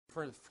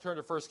Turn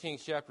to 1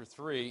 Kings chapter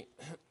 3.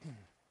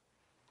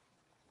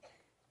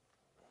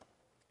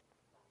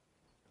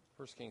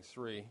 1 Kings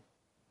 3.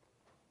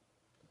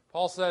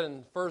 Paul said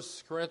in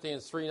 1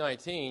 Corinthians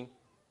 3:19,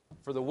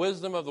 "For the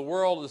wisdom of the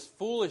world is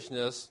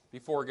foolishness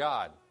before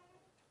God."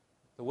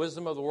 The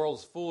wisdom of the world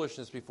is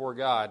foolishness before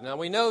God. Now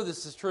we know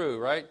this is true,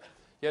 right?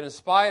 Yet in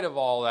spite of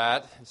all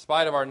that, in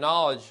spite of our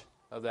knowledge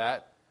of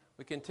that,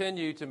 we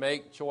continue to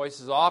make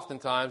choices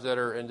oftentimes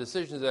and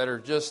decisions that are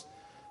just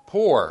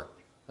poor.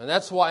 And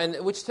that's why,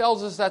 which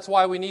tells us that's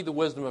why we need the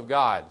wisdom of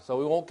God. So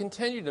we won't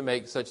continue to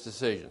make such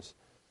decisions.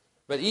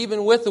 But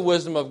even with the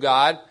wisdom of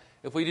God,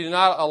 if we do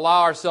not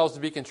allow ourselves to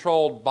be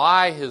controlled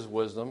by His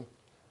wisdom,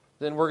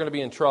 then we're going to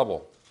be in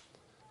trouble.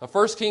 Now,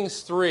 1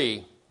 Kings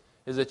 3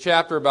 is a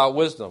chapter about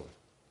wisdom.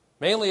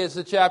 Mainly it's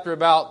a chapter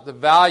about the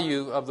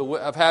value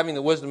of having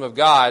the wisdom of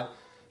God,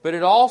 but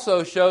it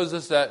also shows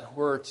us that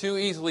we're too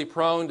easily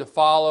prone to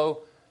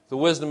follow the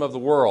wisdom of the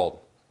world.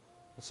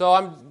 So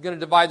I'm going to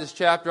divide this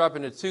chapter up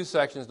into two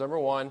sections. Number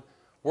one,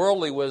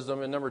 worldly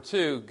wisdom, and number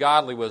two,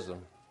 godly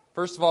wisdom.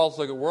 First of all, let's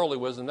look at worldly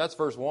wisdom. That's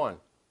verse 1. It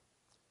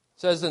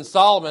says, "Then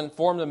Solomon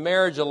formed a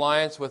marriage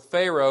alliance with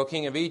Pharaoh,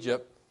 king of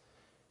Egypt,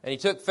 and he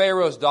took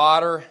Pharaoh's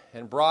daughter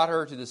and brought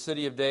her to the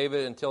city of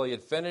David until he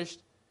had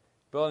finished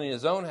building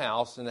his own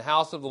house and the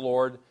house of the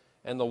Lord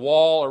and the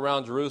wall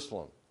around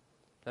Jerusalem."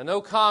 Now, no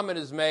comment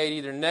is made,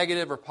 either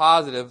negative or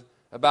positive,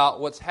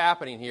 about what's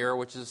happening here,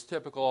 which is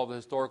typical of the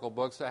historical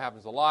books. That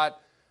happens a lot.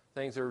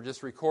 Things are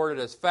just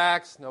recorded as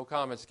facts, no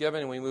comments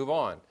given, and we move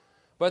on.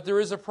 But there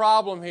is a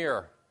problem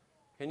here.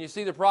 Can you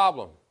see the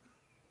problem?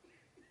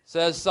 It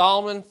says,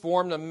 Solomon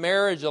formed a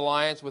marriage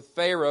alliance with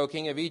Pharaoh,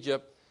 king of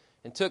Egypt,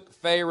 and took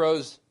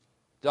Pharaoh's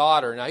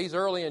daughter. Now, he's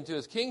early into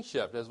his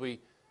kingship, as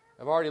we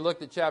have already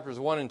looked at chapters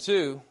 1 and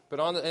 2. But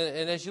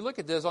and as you look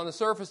at this, on the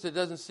surface, it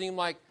doesn't seem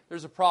like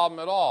there's a problem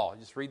at all.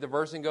 Just read the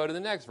verse and go to the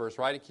next verse,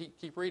 right? And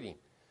keep reading.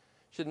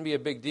 Shouldn't be a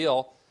big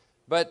deal.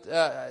 But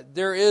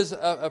there is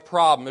a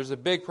problem. There's a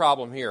big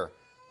problem here.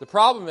 The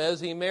problem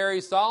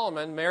is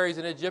Solomon marries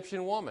an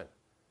Egyptian woman.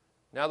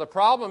 Now, the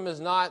problem is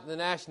not the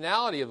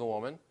nationality of the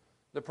woman.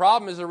 The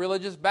problem is the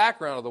religious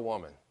background of the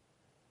woman.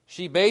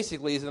 She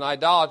basically is an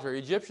idolater.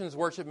 Egyptians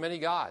worship many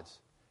gods.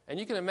 And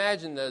you can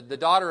imagine the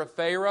daughter of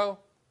Pharaoh,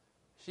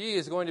 she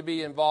is going to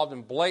be involved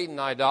in blatant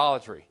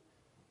idolatry.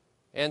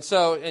 And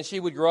she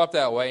would grow up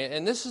that way.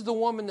 And this is the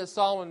woman that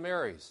Solomon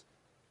marries.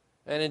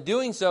 And in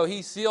doing so,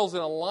 he seals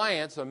an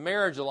alliance, a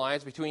marriage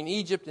alliance, between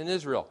Egypt and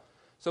Israel.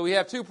 So we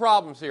have two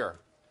problems here.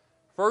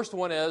 First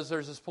one is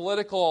there's this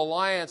political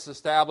alliance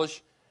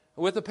established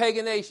with a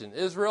pagan nation.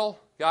 Israel,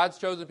 God's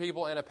chosen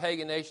people, and a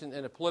pagan nation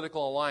in a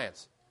political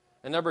alliance.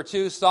 And number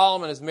two,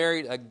 Solomon has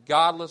married a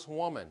godless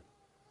woman.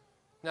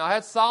 Now,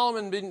 had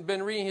Solomon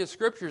been reading his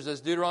scriptures, as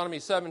Deuteronomy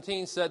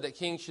 17 said that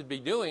kings should be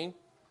doing,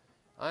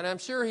 and I'm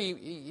sure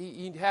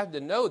he had to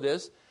know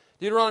this,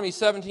 Deuteronomy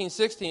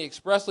 17:16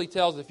 expressly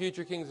tells the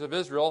future kings of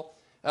Israel,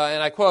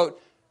 and I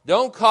quote,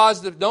 don't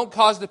cause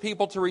the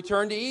people to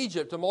return to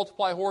Egypt to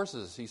multiply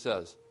horses, he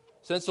says.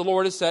 Since the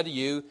Lord has said to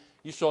you,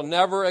 you shall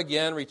never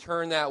again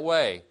return that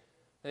way.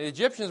 And the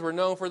Egyptians were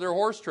known for their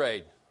horse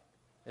trade.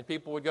 And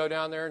people would go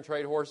down there and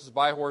trade horses,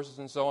 buy horses,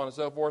 and so on and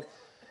so forth.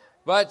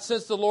 But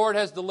since the Lord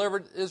has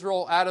delivered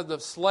Israel out of the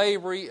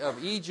slavery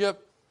of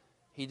Egypt,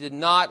 He did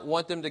not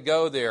want them to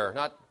go there,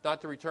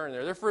 not to return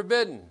there. They're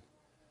forbidden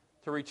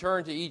to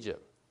return to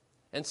Egypt.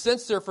 And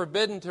since they're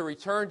forbidden to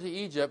return to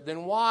Egypt,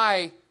 then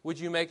why would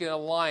you make an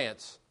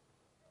alliance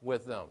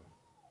with them?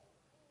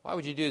 Why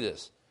would you do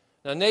this?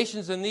 Now,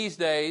 nations in these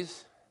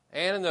days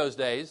and in those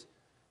days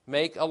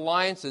make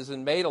alliances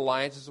and made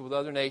alliances with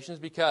other nations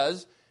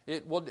because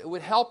it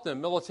would help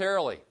them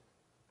militarily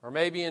or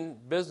maybe in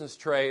business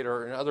trade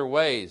or in other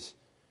ways.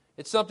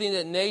 It's something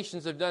that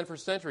nations have done for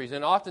centuries,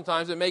 and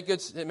oftentimes it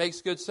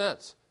makes good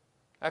sense.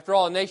 After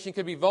all, a nation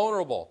could be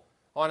vulnerable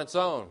on its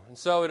own, and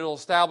so it'll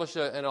establish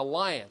an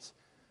alliance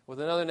with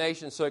another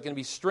nation so it can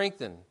be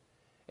strengthened.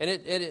 And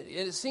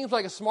it seems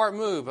like a smart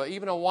move,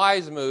 even a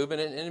wise move,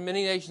 and in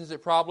many nations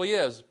it probably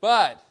is.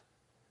 But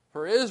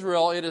for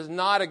Israel, it is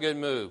not a good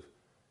move.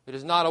 It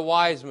is not a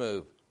wise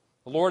move.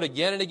 The Lord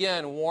again and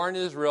again warned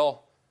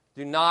Israel,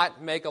 do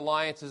not make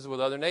alliances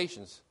with other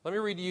nations. Let me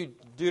read to you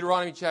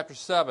Deuteronomy chapter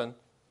 7,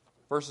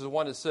 verses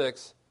 1 to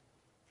 6.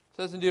 It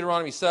says in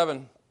Deuteronomy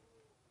 7,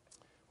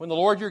 when the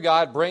Lord your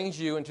God brings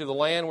you into the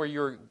land where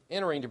you're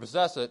entering to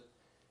possess it,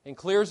 and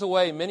clears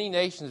away many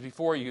nations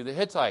before you, the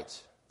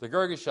Hittites, the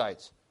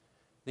Girgashites,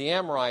 the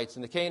Amorites,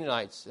 and the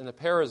Canaanites, and the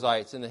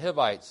Perizzites, and the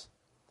Hivites,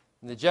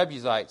 and the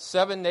Jebusites,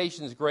 7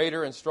 nations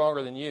greater and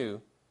stronger than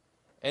you,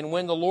 and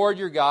when the Lord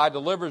your God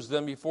delivers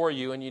them before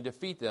you and you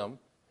defeat them,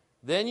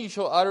 then you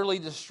shall utterly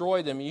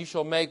destroy them, and you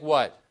shall make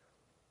what?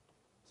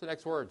 What's the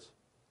next words?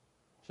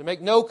 You shall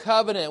make no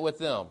covenant with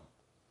them,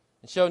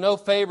 and show no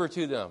favor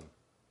to them.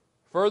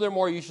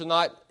 Furthermore, you shall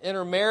not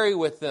intermarry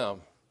with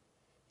them.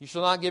 You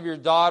shall not give your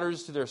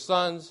daughters to their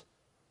sons,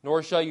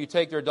 nor shall you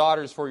take their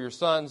daughters for your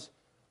sons,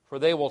 for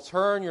they will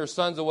turn your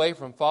sons away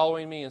from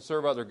following me and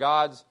serve other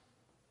gods.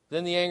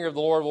 Then the anger of the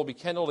Lord will be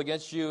kindled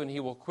against you, and He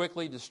will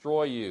quickly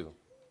destroy you.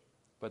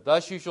 But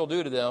thus you shall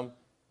do to them,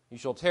 you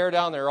shall tear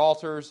down their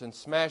altars and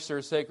smash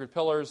their sacred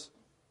pillars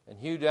and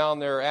hew down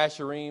their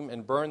asherim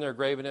and burn their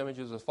graven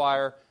images with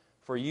fire,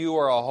 for you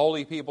are a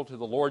holy people to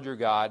the Lord your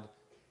God.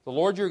 The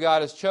Lord your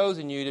God has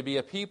chosen you to be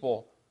a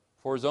people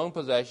for his own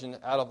possession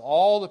out of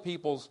all the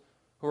peoples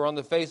who are on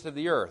the face of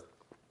the earth.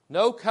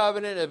 No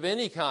covenant of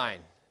any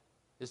kind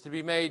is to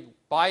be made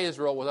by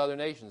Israel with other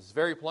nations. It's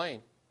very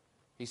plain.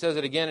 He says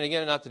it again and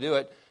again not to do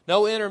it.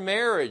 No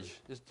intermarriage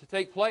is to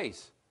take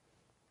place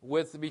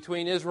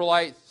between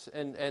Israelites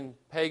and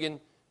pagan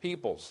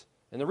peoples.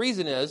 And the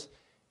reason is,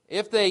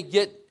 if they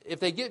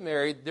get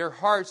married, their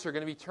hearts are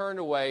going to be turned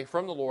away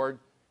from the Lord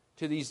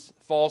to these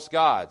false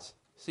gods.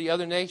 See,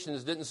 other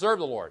nations didn't serve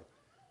the Lord.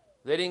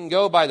 They didn't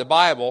go by the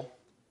Bible.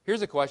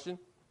 Here's a question.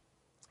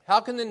 How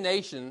can the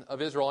nation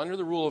of Israel, under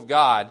the rule of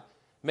God,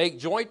 make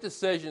joint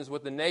decisions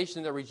with the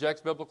nation that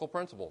rejects biblical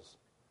principles?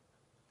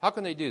 How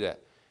can they do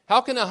that?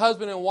 How can a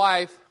husband and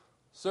wife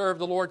serve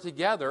the Lord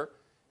together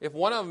if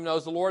one of them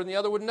knows the Lord and the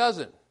other one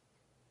doesn't?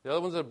 The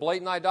other one's a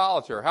blatant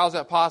idolater. How is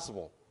that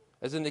possible?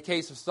 As in the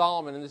case of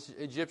Solomon and this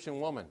Egyptian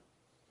woman.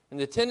 And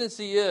the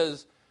tendency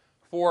is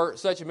for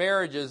such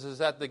marriages is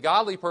that the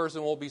godly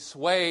person will be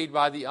swayed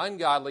by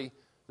the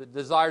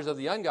desires of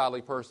the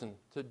ungodly person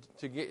to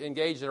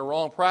engage in a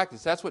wrong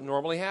practice. That's what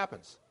normally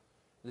happens.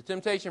 The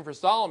temptation for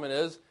Solomon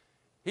is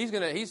he's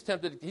going to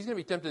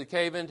be tempted to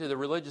cave into the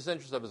religious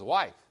interests of his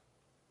wife.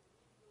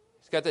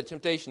 He's got that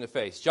temptation to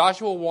face.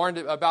 Joshua warned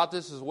about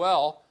this as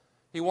well.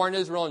 He warned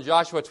Israel in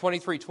Joshua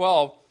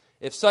 23:12.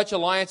 If such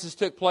alliances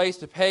took place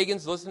to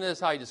pagans, listen to this,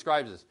 how he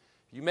describes this.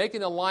 If you make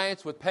an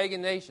alliance with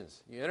pagan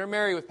nations, you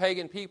intermarry with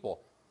pagan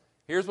people,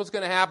 here's what's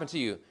going to happen to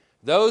you.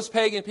 Those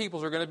pagan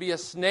peoples are going to be a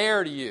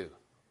snare to you.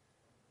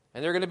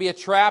 And they're going to be a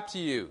trap to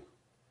you.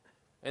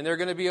 And they're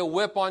going to be a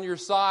whip on your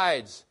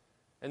sides.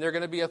 And they're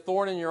going to be a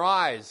thorn in your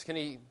eyes.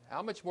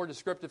 How much more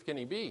descriptive can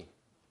he be?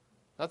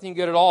 Nothing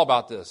good at all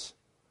about this.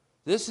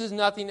 This is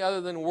nothing other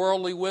than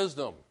worldly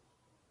wisdom.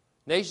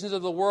 Nations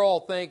of the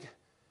world think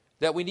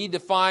that we need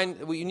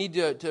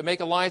to make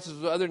alliances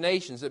with other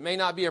nations. It may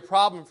not be a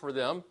problem for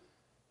them.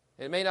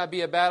 It may not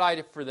be a bad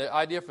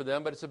idea for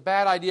them, but it's a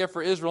bad idea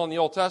for Israel in the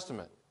Old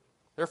Testament.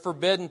 They're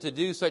forbidden to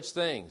do such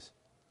things.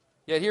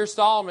 Yet here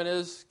Solomon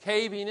is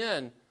caving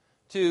in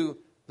to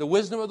the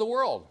wisdom of the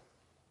world,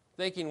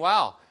 thinking,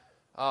 wow,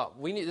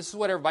 this is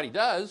what everybody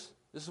does.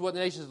 This is what the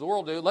nations of the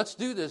world do. Let's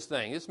do this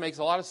thing. This makes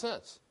a lot of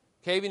sense.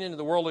 Caving into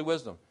the worldly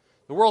wisdom.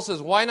 The world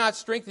says, why not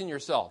strengthen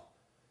yourself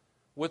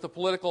with a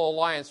political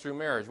alliance through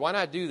marriage? Why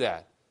not do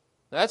that?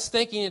 That's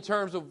thinking in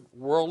terms of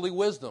worldly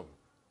wisdom.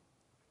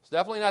 It's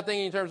definitely not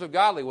thinking in terms of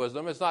godly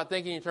wisdom. It's not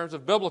thinking in terms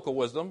of biblical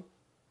wisdom.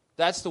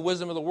 That's the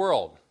wisdom of the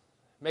world.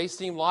 It may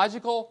seem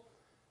logical,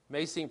 it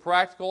may seem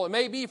practical. It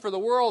may be for the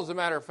world, as a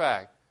matter of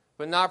fact,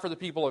 but not for the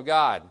people of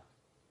God.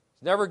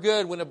 It's never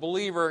good when a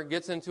believer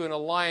gets into an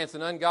alliance,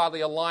 an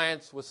ungodly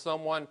alliance with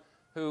someone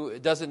who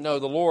doesn't know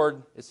the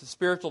Lord. It's a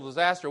spiritual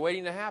disaster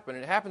waiting to happen.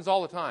 And it happens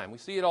all the time. We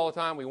see it all the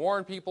time. We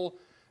warn people,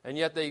 and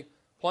yet they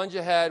plunge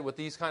ahead with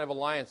these kind of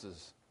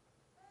alliances.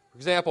 For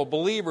example,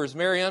 believers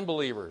marry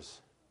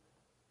unbelievers.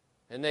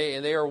 And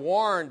they are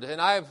warned, and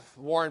I've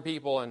warned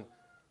people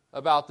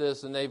about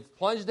this, and they've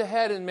plunged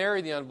ahead and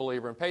married the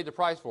unbeliever and paid the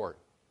price for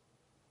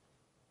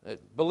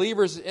it.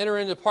 Believers enter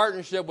into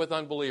partnership with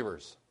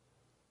unbelievers.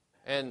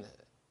 And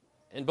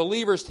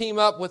believers team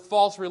up with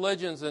false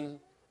religions and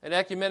an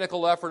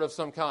ecumenical effort of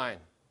some kind.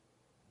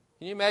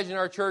 Can you imagine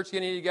our church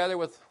getting together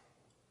with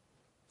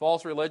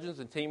false religions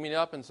and teaming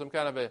up in some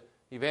kind of an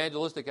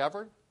evangelistic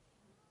effort?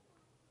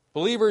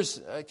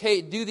 Believers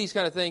do these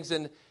kind of things,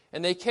 and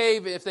they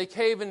cave. If they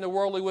cave into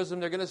worldly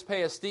wisdom, they're going to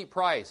pay a steep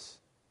price.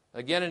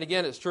 Again and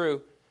again, it's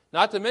true.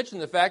 Not to mention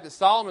the fact that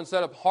Solomon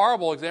set up a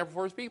horrible example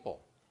for his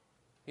people.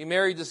 He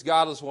married this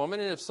godless woman,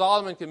 and if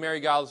Solomon can marry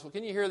godless women,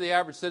 can you hear the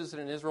average citizen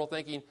in Israel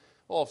thinking,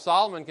 well, if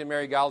Solomon can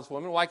marry godless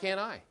women, why can't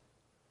I?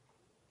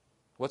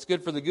 What's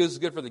good for the goose is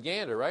good for the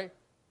gander, right?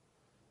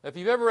 If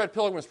you've ever read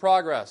Pilgrim's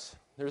Progress,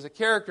 there's a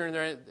character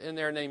in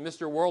there named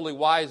Mr. Worldly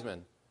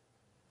Wiseman.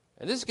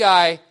 And this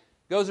guy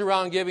goes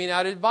around giving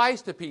out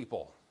advice to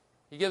people.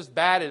 He gives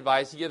bad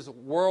advice. He gives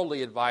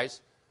worldly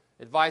advice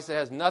that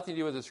has nothing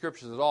to do with the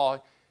Scriptures at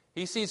all.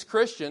 He sees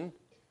Christian,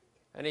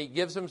 and he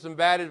gives him some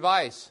bad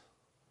advice.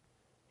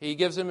 He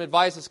gives him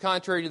advice that's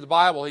contrary to the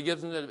Bible. He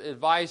gives him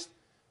advice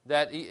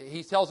that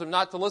he tells him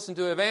not to listen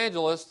to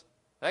evangelists.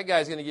 That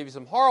guy's going to give you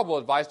some horrible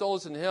advice. Don't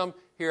listen to him.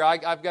 Here,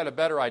 I've got a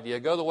better idea.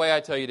 Go the way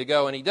I tell you to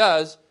go. And he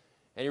does.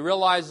 And he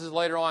realizes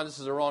later on this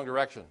is the wrong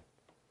direction.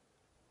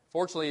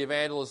 Fortunately, the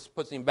evangelist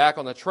puts him back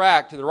on the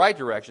track to the right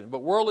direction. But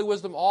worldly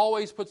wisdom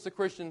always puts the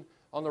Christian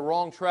on the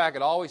wrong track.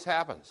 It always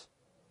happens.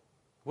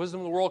 Wisdom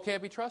of the world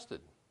can't be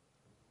trusted.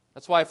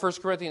 That's why 1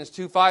 Corinthians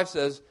 2:5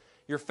 says,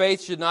 your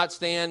faith should not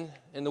stand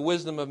in the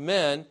wisdom of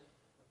men,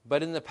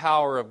 but in the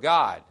power of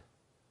God.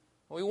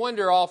 We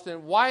wonder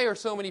often, why are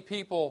so many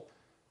people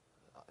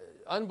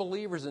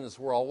unbelievers in this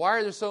world? Why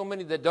are there so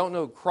many that don't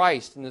know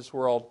Christ in this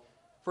world?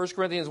 1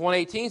 Corinthians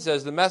 1:18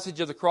 says, the message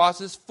of the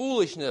cross is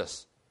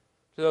foolishness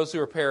to those who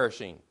are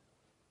perishing.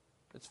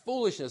 It's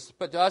foolishness.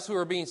 But to us who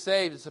are being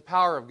saved, it's the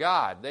power of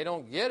God. They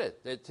don't get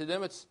it. To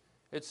them, it's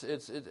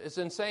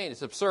insane.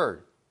 It's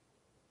absurd.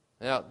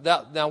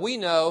 Now we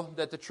know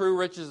that the true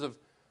riches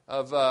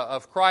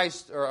of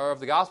Christ, or of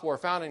the gospel, are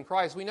found in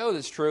Christ. We know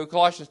this is true.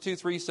 Colossians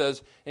 2:3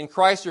 says, "In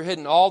Christ are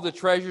hidden all the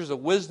treasures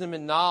of wisdom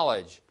and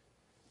knowledge."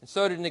 And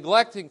so to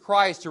neglect in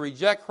Christ, to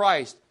reject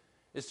Christ,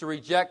 is to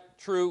reject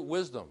true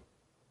wisdom.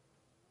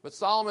 But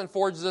Solomon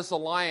forges this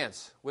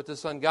alliance with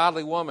this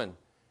ungodly woman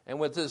and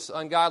with this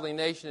ungodly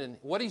nation. And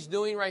what he's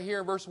doing right here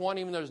in verse 1,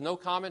 even though there's no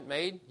comment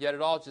made yet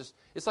at all,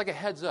 it's like a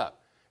heads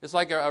up. It's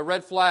like a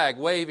red flag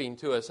waving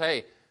to us,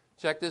 hey,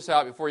 check this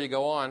out before you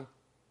go on.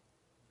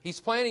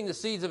 He's planting the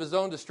seeds of his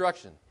own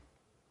destruction.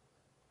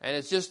 And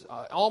it's just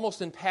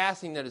almost in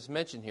passing that it's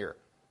mentioned here.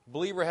 The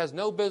believer has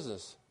no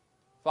business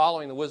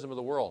following the wisdom of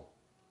the world.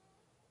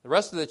 The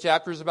rest of the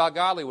chapter is about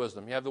godly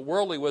wisdom. You have the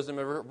worldly wisdom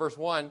in verse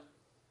 1.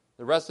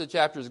 The rest of the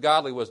chapter is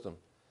godly wisdom.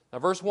 Now,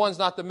 verse 1 is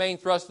not the main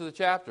thrust of the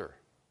chapter.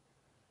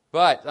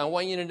 But I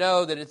want you to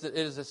know that it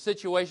is a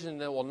situation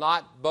that will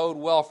not bode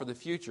well for the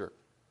future.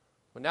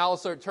 But now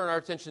let's turn our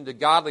attention to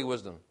godly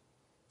wisdom.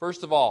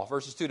 First of all,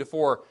 verses 2 to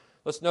 4,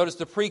 let's notice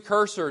the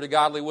precursor to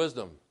godly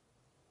wisdom.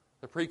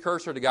 The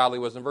precursor to godly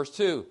wisdom. Verse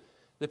 2,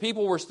 the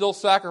people were still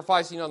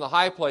sacrificing on the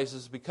high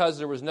places because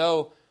there was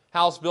no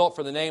house built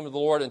for the name of the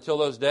Lord until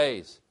those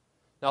days.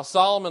 Now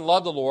Solomon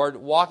loved the Lord,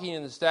 walking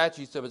in the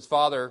statutes of his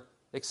father,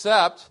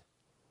 except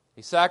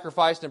he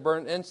sacrificed and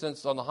burned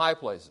incense on the high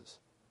places.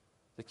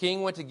 The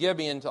king went to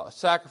Gibeon to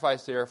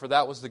sacrifice there, for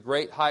that was the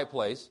great high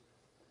place.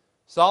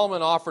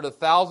 Solomon offered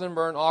 1,000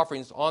 burnt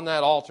offerings on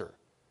that altar.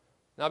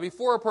 Now,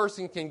 before a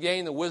person can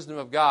gain the wisdom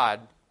of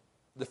God,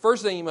 the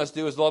first thing he must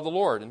do is love the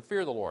Lord and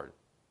fear the Lord.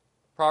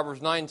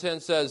 Proverbs 9:10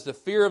 says, "The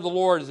fear of the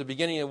Lord is the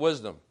beginning of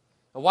wisdom."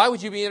 Now, why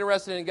would you be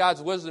interested in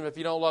God's wisdom if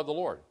you don't love the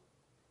Lord?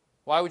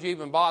 Why would you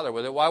even bother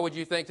with it? Why would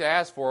you think to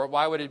ask for it?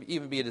 Why would it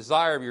even be a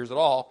desire of yours at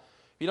all?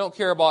 If you don't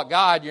care about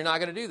God, you're not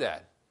going to do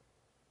that.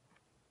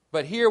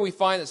 But here we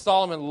find that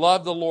Solomon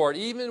loved the Lord,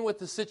 even with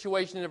the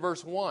situation in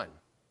verse 1.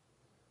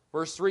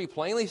 Verse 3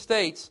 plainly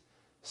states,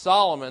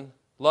 Solomon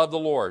loved the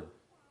Lord.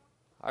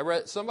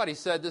 Somebody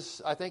said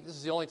this, I think this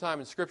is the only time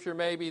in Scripture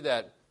maybe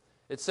that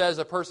it says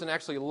a person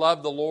actually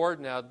loved the Lord.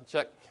 Now,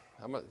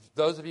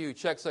 those of you who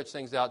check such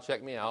things out,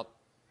 check me out.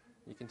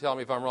 You can tell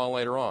me if I'm wrong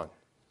later on.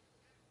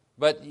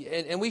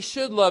 And we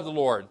should love the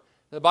Lord.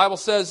 The Bible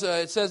says,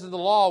 it says in the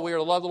law, we are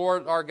to love the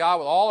Lord our God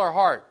with all our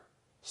heart,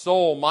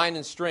 soul, mind,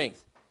 and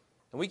strength.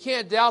 And we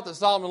can't doubt that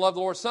Solomon loved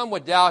the Lord. Some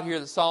would doubt here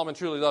that Solomon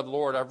truly loved the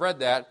Lord. I've read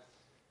that.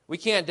 We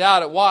can't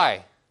doubt it.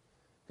 Why?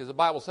 Because the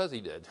Bible says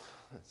he did.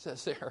 It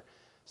says there,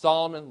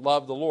 Solomon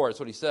loved the Lord. That's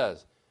what he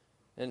says.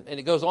 And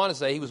it goes on to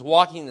say he was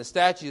walking in the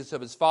statutes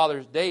of his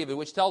father David,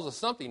 which tells us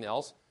something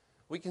else.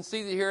 We can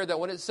see here that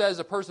when it says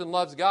a person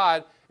loves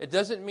God, it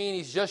doesn't mean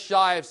he's just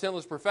shy of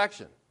sinless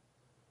perfection.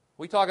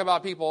 We talk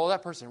about people, oh,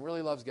 that person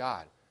really loves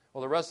God.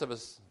 Well, the rest of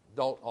us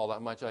don't all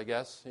that much, I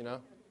guess, you know.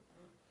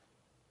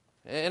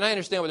 And I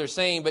understand what they're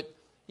saying, but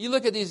you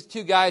look at these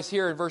two guys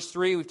here in verse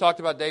 3. We've talked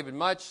about David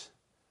much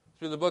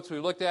through the books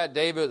we've looked at.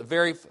 David,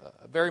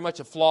 very much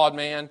a flawed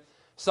man.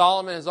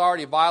 Solomon has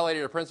already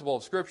violated a principle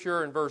of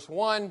Scripture in verse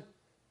 1,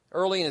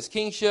 early in his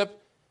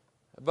kingship.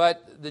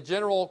 But the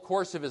general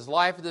course of his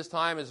life at this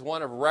time is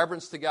one of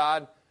reverence to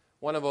God,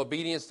 one of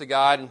obedience to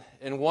God,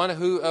 and one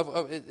who,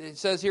 it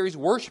says here, he's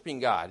worshiping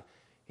God.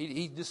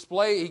 He gives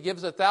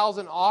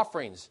 1,000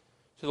 offerings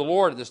to the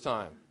Lord at this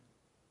time.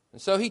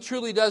 And so he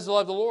truly does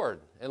love the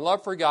Lord. And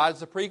love for God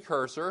is the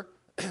precursor.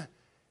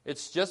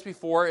 It's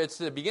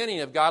the beginning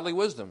of godly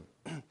wisdom.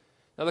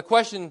 Now the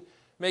question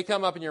may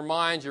come up in your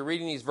minds, you're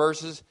reading these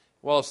verses,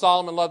 well, if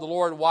Solomon loved the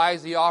Lord, why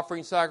is he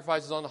offering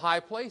sacrifices on the high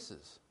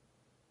places?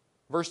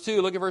 Verse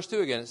 2, look at verse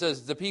 2 again. It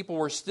says, the people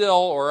were still,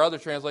 or other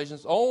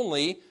translations,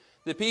 only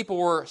the people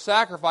were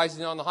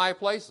sacrificing on the high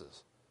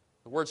places.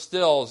 The word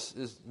still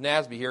is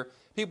NASB here.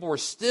 People were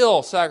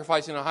still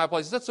sacrificing on high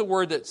places. That's a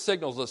word that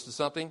signals us to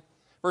something.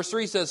 Verse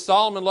 3 says,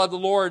 Solomon loved the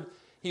Lord.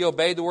 He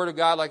obeyed the word of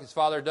God like his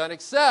father had done,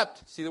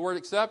 except, see the word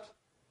except?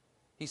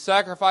 He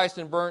sacrificed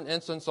and burned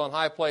incense on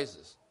high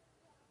places.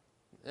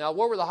 Now,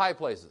 what were the high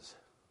places?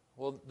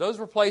 Well, those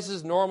were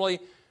places, normally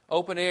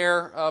open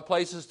air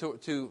places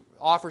to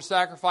offer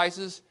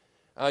sacrifices,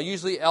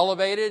 usually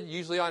elevated,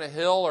 usually on a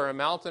hill or a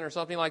mountain or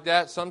something like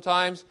that.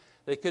 Sometimes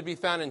they could be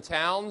found in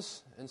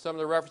towns, in some of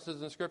the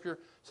references in Scripture.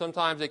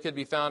 Sometimes they could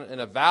be found in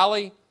a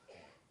valley.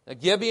 A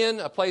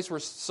Gibeon, a place where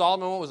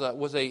Solomon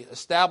was a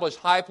established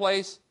high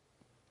place.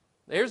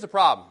 Now, here's the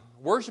problem.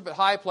 Worship at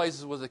high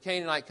places was a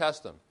Canaanite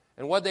custom.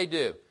 And what they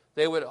do?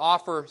 They would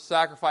offer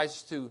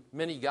sacrifices to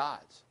many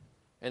gods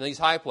in these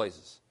high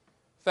places.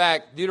 In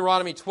fact,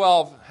 Deuteronomy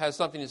 12 has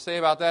something to say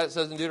about that. It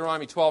says in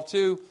Deuteronomy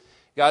 12:2,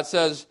 God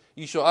says,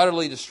 you shall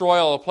utterly destroy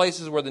all the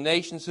places where the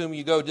nations whom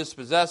you go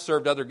dispossess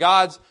served other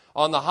gods.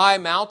 On the high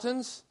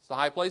mountains, the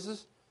high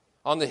places,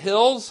 on the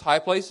hills, high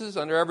places,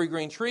 under every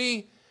green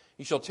tree,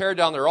 you shall tear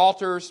down their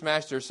altars,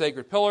 smash their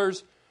sacred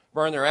pillars,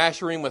 burn their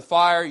asherim with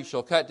fire. You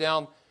shall cut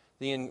down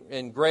the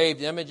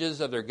engraved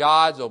images of their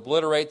gods,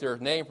 obliterate their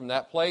name from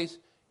that place.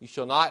 You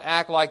shall not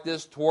act like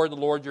this toward the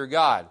Lord your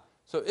God.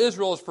 So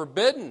Israel is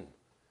forbidden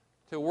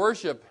to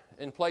worship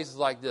in places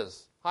like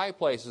this, high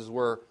places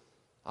where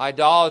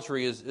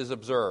idolatry is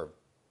observed.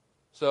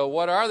 So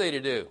what are they to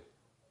do?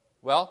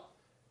 Well,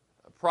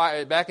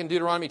 back in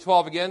Deuteronomy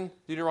 12 again,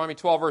 Deuteronomy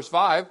 12 verse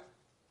 5,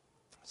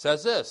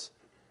 says this.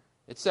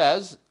 It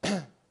says,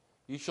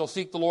 you shall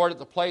seek the Lord at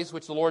the place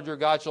which the Lord your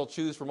God shall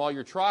choose from all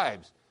your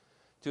tribes,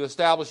 to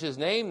establish his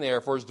name there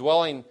for his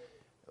dwelling,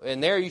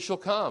 and there you shall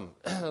come.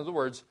 In other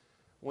words,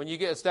 when you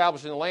get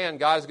established in the land,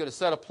 God is going to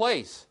set a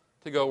place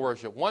to go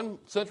worship. One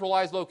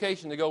centralized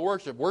location to go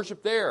worship.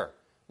 Worship there.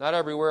 Not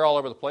everywhere, all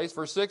over the place.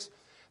 Verse 6,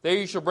 there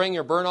you shall bring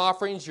your burnt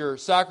offerings, your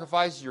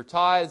sacrifices, your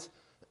tithes,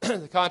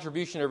 the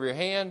contribution of your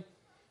hand,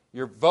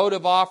 your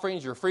votive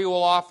offerings, your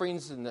freewill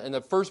offerings, and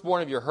the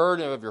firstborn of your herd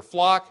and of your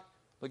flock.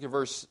 Look at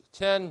verse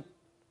 10.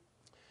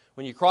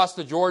 When you cross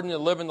the Jordan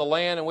and live in the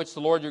land in which the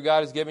Lord your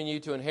God is giving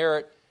you to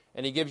inherit,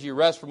 and he gives you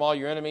rest from all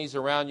your enemies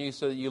around you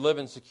so that you live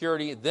in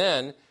security,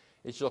 then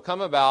it shall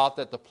come about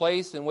that the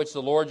place in which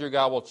the Lord your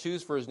God will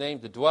choose for his name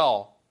to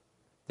dwell,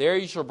 there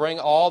you shall bring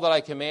all that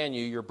I command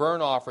you, your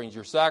burnt offerings,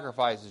 your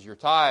sacrifices, your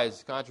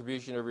tithes,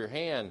 contribution of your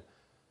hand,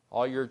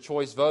 all your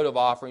choice votive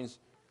offerings,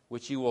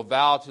 which you will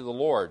vow to the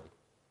Lord.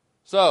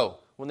 So,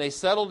 when they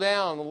settle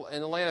down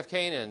in the land of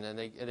Canaan, and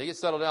they get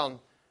settled down,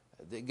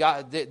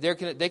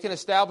 they can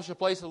establish a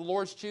place of the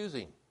Lord's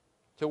choosing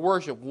to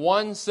worship,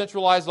 one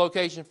centralized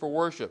location for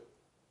worship.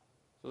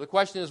 So the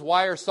question is,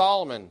 why are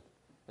Solomon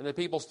and the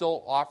people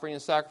still offering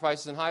and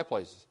sacrifices in high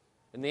places?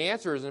 And the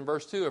answer is in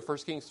verse 2 of 1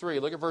 Kings 3.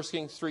 Look at 1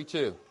 Kings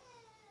 3:2.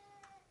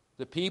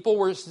 The people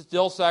were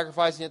still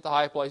sacrificing at the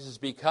high places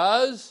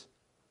because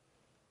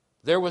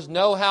there was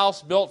no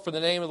house built for the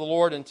name of the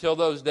Lord until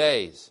those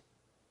days.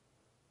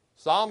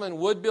 Solomon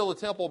would build a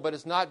temple, but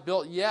it's not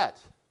built yet.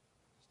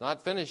 It's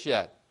not finished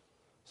yet.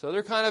 So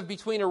they're kind of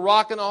between a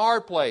rock and a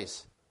hard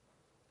place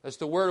as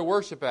to where to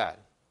worship at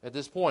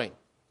this point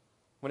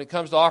when it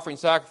comes to offering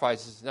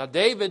sacrifices. Now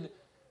David,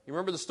 you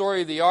remember the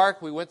story of the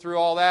ark? We went through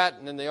all that,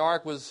 and then the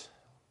ark was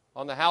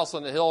on the house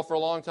on the hill for a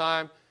long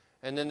time,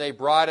 and then they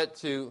brought it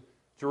to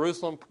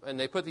Jerusalem, and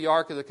they put the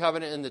Ark of the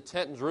Covenant in the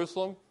tent in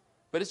Jerusalem,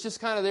 but it's just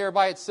kind of there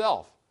by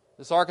itself,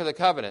 this Ark of the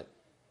Covenant.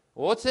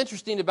 Well, what's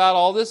interesting about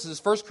all this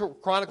is 1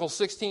 Chronicles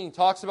 16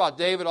 talks about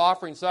David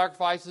offering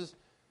sacrifices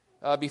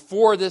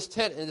before this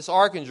tent and this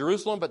ark in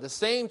Jerusalem, but the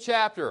same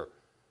chapter,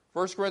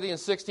 1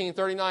 Corinthians 16,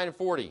 39 and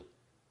 40.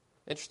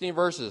 Interesting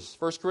verses.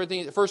 1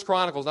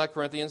 Chronicles, not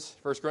Corinthians.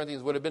 1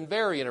 Corinthians would have been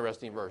very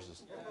interesting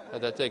verses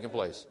had that taken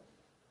place.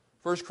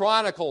 1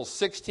 Chronicles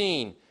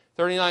 16,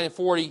 39 and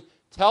 40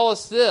 tell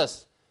us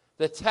this.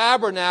 The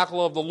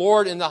tabernacle of the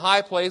Lord in the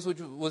high place, which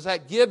was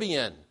at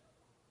Gibeon.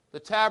 The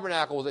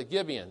tabernacle was at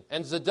Gibeon.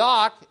 And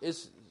Zadok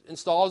is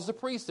installed as the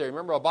priest there.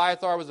 Remember,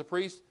 Abiathar was the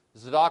priest?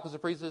 Zadok was the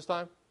priest at this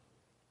time?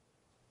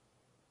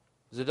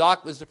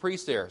 Zadok was the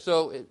priest there.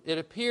 So it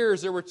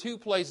appears there were two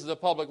places of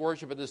public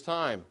worship at this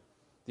time.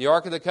 The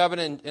Ark of the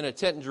Covenant in a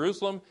tent in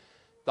Jerusalem,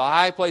 the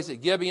high place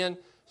at Gibeon.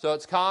 So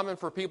it's common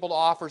for people to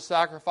offer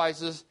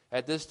sacrifices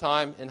at this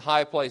time in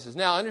high places.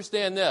 Now,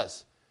 understand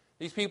this.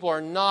 These people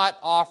are not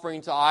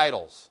offering to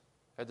idols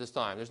at this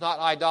time. There's not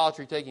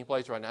idolatry taking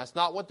place right now. That's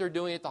not what they're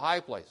doing at the high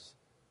place.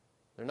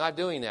 They're not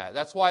doing that.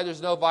 That's why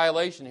there's no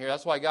violation here.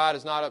 That's why God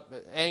is not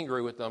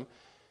angry with them.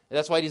 And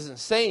that's why he doesn't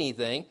say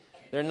anything.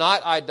 They're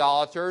not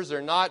idolaters.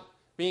 They're not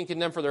being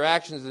condemned for their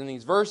actions in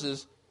these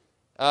verses.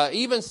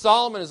 Even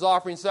Solomon is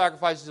offering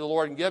sacrifices to the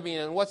Lord in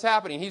Gibeon. And what's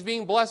happening? He's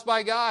being blessed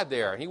by God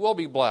there. He will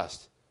be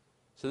blessed.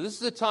 So this is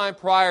the time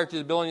prior to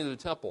the building of the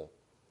temple.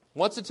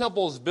 Once the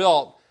temple is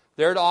built,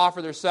 they're to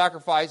offer their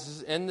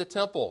sacrifices in the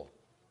temple,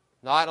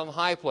 not on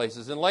high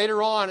places. And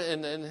later on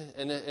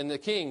in the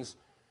Kings,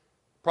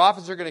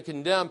 prophets are going to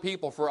condemn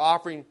people for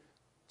offering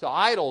to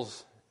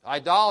idols,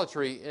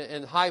 idolatry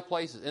in high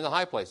places, in the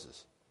high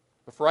places.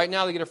 But for right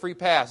now, they get a free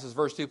pass. As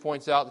verse 2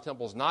 points out, the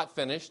temple is not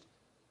finished.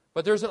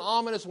 But there's an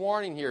ominous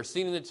warning here,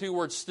 seen in the two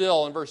words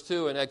still in verse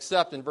 2 and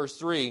except in verse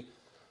 3.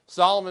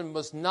 Solomon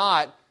must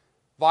not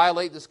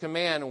violate this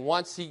command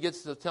once he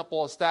gets the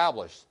temple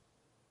established.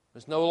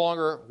 There's no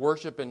longer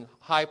worship in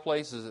high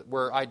places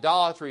where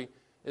idolatry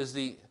is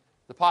the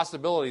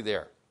possibility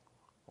there.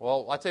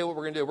 Well, I'll tell you what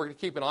we're going to do. We're going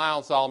to keep an eye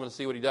on Solomon to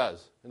see what he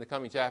does in the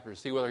coming chapters,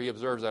 see whether he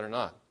observes that or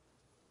not.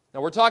 Now,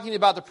 we're talking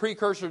about the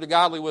precursor to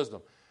godly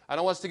wisdom. I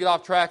don't want us to get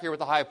off track here with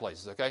the high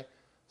places, okay?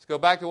 Let's go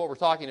back to what we're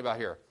talking about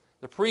here.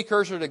 The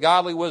precursor to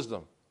godly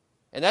wisdom.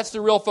 And that's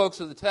the real focus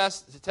of the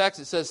text.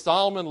 It says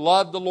Solomon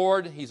loved the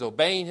Lord. He's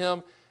obeying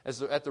him as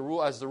the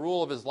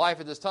rule of his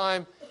life at this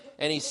time.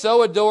 And he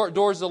so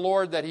adores the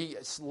Lord that he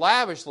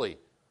lavishly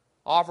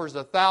offers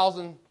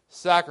 1,000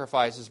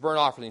 sacrifices, burnt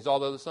offerings,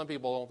 although some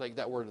people don't think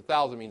that word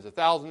 1,000 means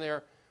 1,000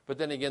 there, but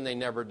then again, they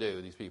never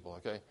do, these people,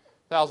 okay?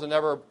 1,000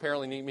 never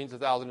apparently means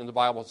 1,000 in the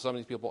Bible to some of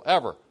these people,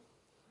 ever.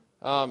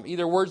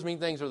 Either words mean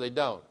things or they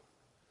don't.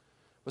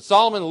 But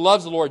Solomon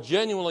loves the Lord,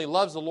 genuinely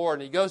loves the Lord,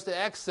 and he goes to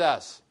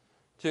excess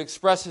to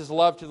express his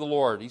love to the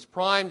Lord. He's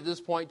primed at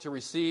this point to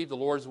receive the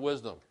Lord's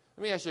wisdom.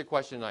 Let me ask you a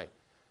question tonight.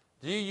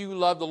 Do you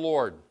love the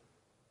Lord?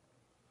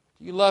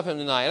 Do you love him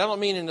tonight? I don't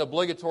mean in an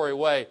obligatory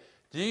way.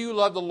 Do you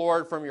love the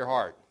Lord from your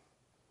heart?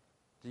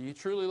 Do you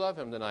truly love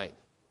him tonight?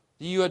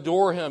 Do you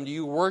adore him? Do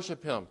you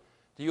worship him?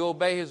 Do you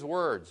obey his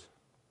words?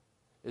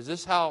 Is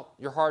this how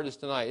your heart is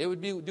tonight? It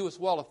would do us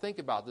well to think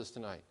about this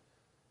tonight.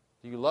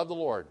 Do you love the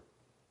Lord?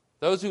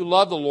 Those who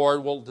love the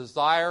Lord will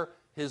desire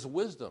his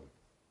wisdom.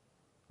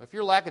 If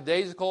you're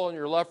lackadaisical in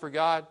your love for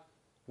God,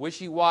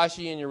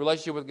 wishy-washy in your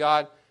relationship with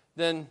God,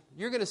 then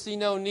you're going to see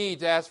no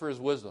need to ask for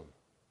his wisdom.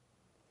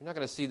 You're not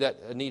going to see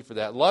a need for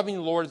that. Loving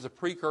the Lord is a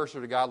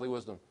precursor to godly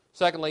wisdom.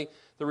 Secondly,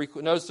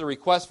 notice the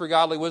request for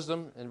godly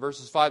wisdom in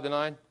verses 5 to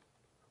 9.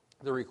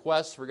 The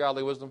request for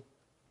godly wisdom.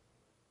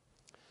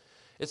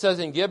 It says,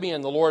 in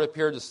Gibeon, the Lord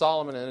appeared to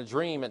Solomon in a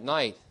dream at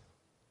night.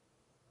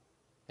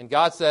 And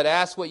God said,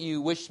 ask what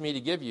you wish me to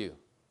give you.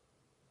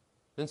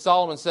 Then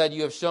Solomon said,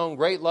 you have shown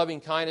great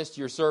loving kindness to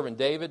your servant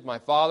David, my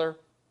father,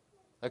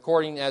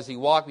 according as he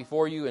walked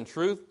before you in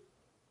truth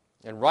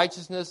and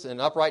righteousness and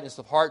uprightness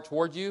of heart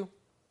toward you.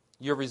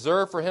 You have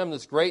reserved for him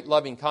this great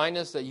loving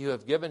kindness, that you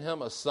have given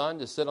him a son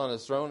to sit on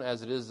his throne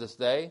as it is this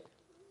day.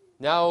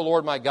 Now, O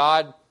Lord my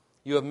God,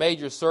 you have made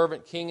your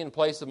servant king in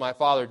place of my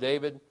father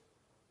David.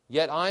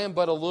 Yet I am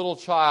but a little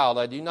child.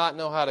 I do not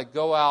know how to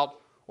go out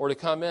or to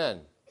come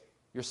in.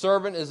 Your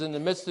servant is in the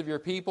midst of your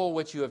people,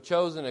 which you have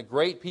chosen, a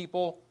great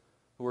people,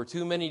 who are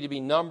too many to be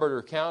numbered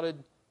or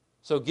counted.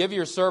 So give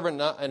your servant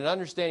an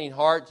understanding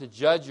heart to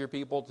judge your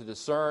people, to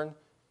discern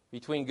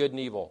between good and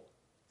evil.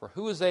 For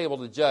who is able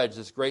to judge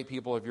this great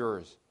people of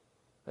yours?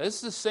 Now, this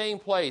is the same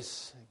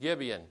place,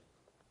 Gibeon,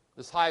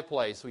 this high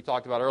place we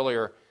talked about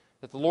earlier,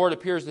 that the Lord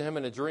appears to him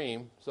in a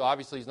dream. So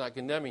obviously he's not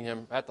condemning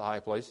him at the high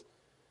place.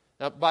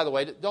 Now, by the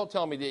way, don't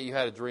tell me that you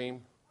had a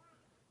dream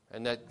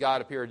and that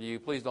God appeared to you.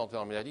 Please don't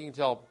tell me that. You can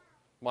tell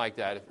Mike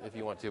that if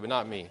you want to, but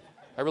not me.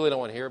 I really don't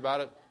want to hear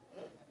about it.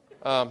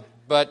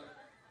 But,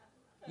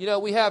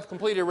 we have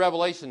completed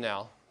revelation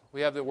now. We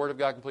have the Word of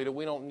God completed.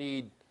 We don't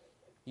need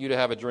you to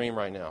have a dream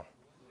right now.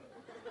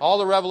 All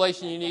the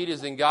revelation you need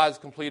is in God's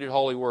completed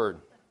holy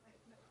word.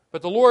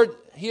 But the Lord,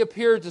 he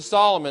appeared to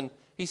Solomon.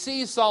 He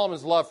sees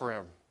Solomon's love for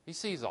him. He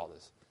sees all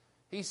this.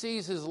 He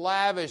sees his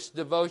lavish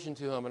devotion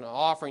to him and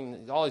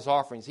offering all these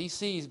offerings. He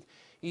sees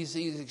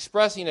he's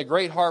expressing a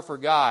great heart for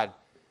God.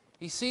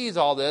 He sees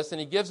all this, and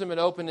he gives him an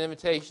open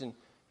invitation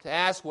to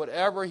ask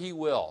whatever he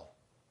will.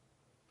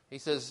 He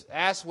says,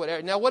 ask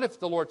whatever. Now, what if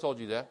the Lord told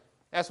you that?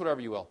 Ask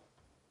whatever you will.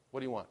 What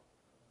do you want?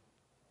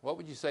 What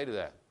would you say to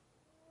that?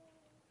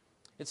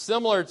 It's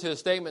similar to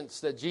statements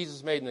that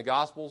Jesus made in the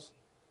Gospels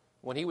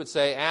when he would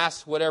say,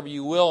 ask whatever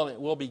you will and it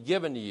will be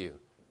given to you.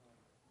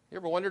 You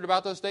ever wondered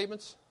about those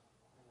statements?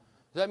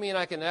 Does that mean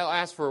I can now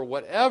ask for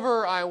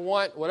whatever I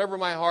want, whatever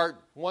my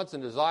heart wants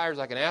and desires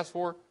I can ask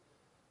for?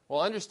 Well,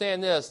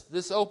 understand this.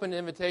 This open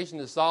invitation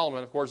to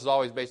Solomon, of course, is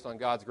always based on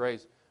God's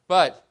grace.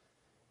 But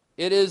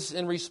it is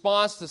in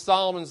response to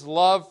Solomon's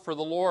love for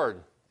the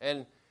Lord.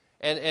 And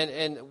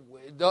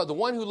the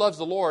one who loves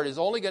the Lord is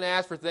only going to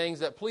ask for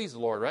things that please the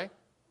Lord, right?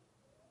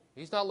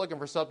 He's not looking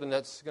for something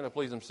that's going to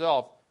please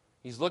himself.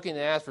 He's looking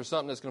to ask for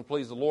something that's going to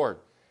please the Lord.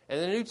 And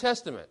in the New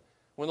Testament,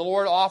 when the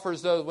Lord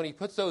offers those, when he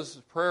puts those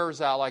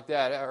prayers out like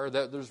that, or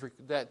there's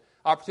that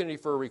opportunity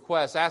for a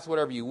request, ask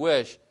whatever you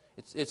wish,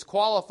 it's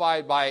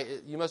qualified by,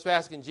 you must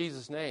ask in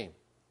Jesus' name.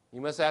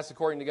 You must ask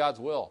according to God's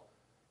will.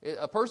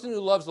 A person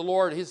who loves the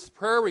Lord, his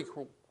prayer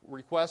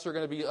requests are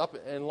going to be up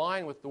in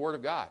line with the Word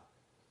of God,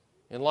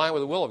 in line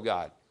with the will of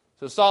God.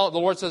 So the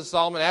Lord says to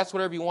Solomon, ask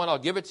whatever you want, I'll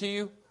give it to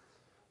you.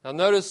 Now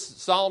notice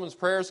Solomon's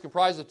prayer is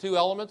comprised of two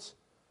elements.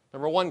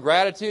 Number one,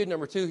 gratitude.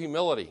 Number two,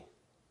 humility.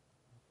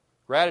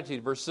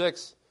 Gratitude, verse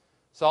 6.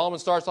 Solomon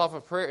starts off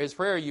his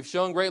prayer. You've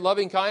shown great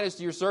loving kindness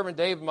to your servant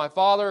David, my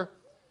father.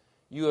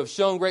 You have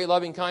shown great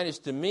loving kindness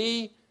to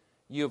me.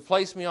 You have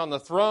placed me on the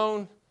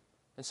throne.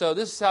 And so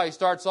this is how he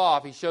starts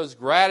off. He shows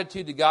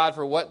gratitude to God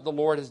for what the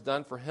Lord has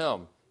done for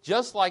him.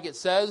 Just like it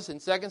says in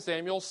 2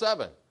 Samuel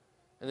 7.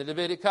 In the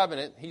Davidic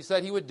covenant, he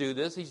said he would do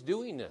this. He's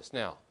doing this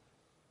now.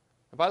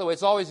 And by the way,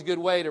 it's always a good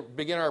way to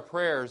begin our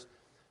prayers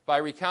by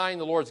recounting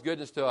the Lord's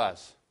goodness to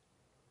us,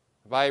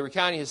 by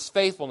recounting his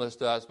faithfulness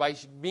to us, by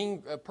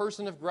being a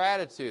person of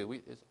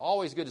gratitude. It's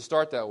always good to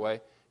start that way.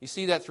 You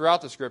see that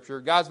throughout the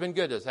Scripture. God's been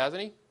good to us,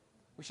 hasn't he?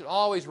 We should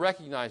always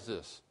recognize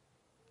this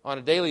on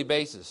a daily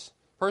basis.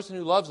 A person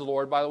who loves the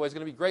Lord, by the way, is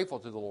going to be grateful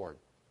to the Lord.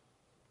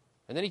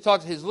 And then he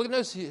talks look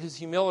at his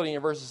humility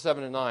in verses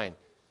 7 and 9.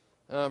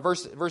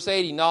 Verse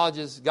 8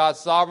 acknowledges God's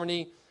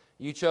sovereignty.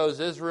 You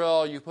chose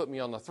Israel. You put me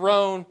on the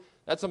throne.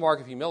 That's a mark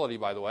of humility,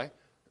 by the way.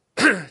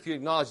 If you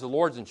acknowledge the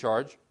Lord's in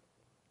charge.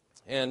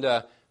 And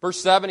verse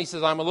 7, he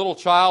says, I'm a little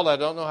child. I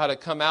don't know how to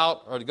come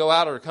out or to go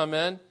out or to come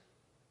in.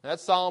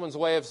 That's Solomon's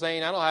way of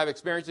saying, I don't have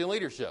experience in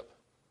leadership.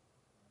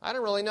 I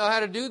don't really know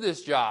how to do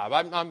this job.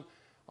 I'm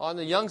on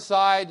the young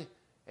side,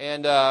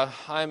 and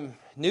I'm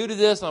new to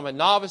this. I'm a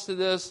novice to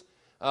this.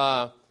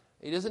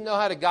 He doesn't know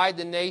how to guide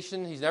the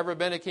nation. He's never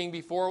been a king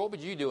before. What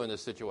would you do in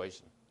this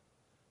situation?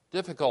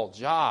 Difficult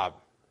job.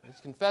 He's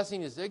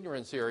confessing his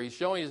ignorance here. He's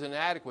showing his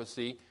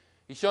inadequacy.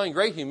 He's showing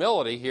great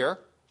humility here.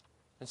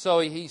 And so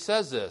he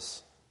says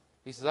this.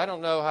 He says, I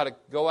don't know how to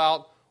go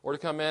out or to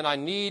come in. I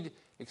need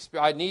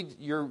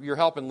your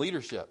help in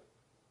leadership.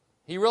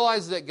 He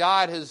realizes that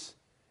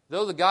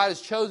though the God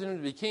has chosen him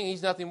to be king,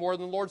 he's nothing more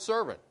than the Lord's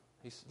servant.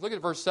 Look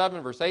at verse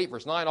 7, verse 8,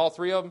 verse 9, all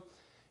three of them.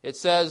 He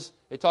says,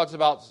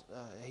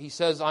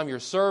 I'm your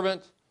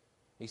servant.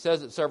 He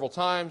says it several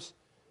times.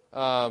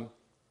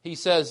 He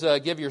says,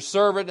 give your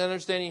servant an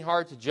understanding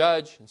heart to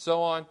judge, and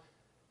so on.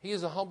 He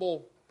is a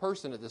humble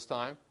person at this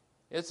time.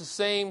 It's the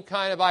same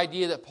kind of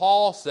idea that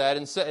Paul said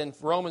in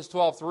Romans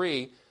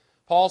 12:3.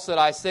 Paul said,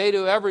 I say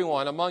to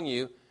everyone among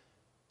you,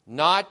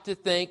 not to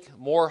think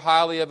more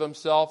highly of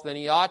himself than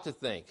he ought to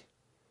think,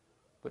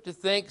 but to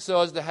think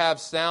so as to have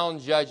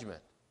sound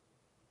judgment.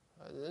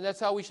 And that's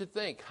how we should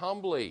think,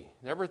 humbly,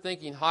 never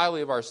thinking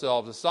highly of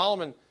ourselves. As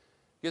Solomon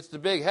gets the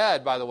big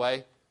head, by the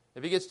way,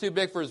 if he gets too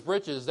big for his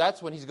britches,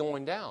 that's when he's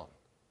going down.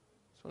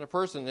 That's when a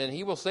person, and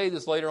he will say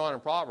this later on in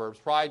Proverbs,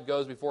 pride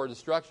goes before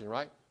destruction,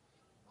 right?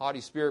 Haughty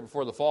spirit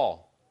before the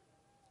fall.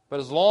 But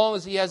as long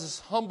as he has this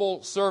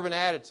humble servant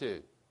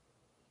attitude,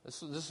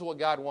 this is what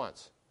God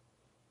wants.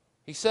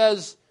 He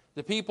says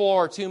the people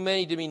are too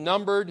many to be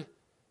numbered.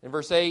 In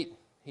verse 8,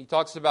 he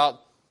talks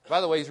about,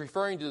 by the way, he's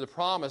referring to the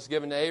promise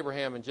given to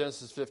Abraham in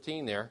Genesis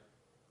 15 there.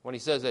 When he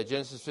says that,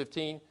 Genesis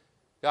 15,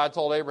 God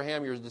told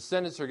Abraham, your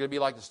descendants are going to be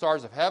like the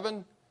stars of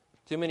heaven,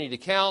 too many to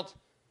count.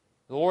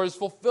 The Lord is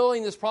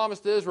fulfilling this promise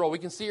to Israel. We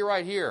can see it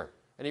right here.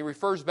 And he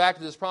refers back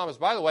to this promise.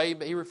 By the way,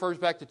 he refers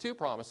back to two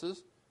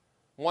promises.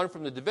 One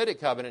from the Davidic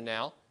covenant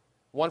now,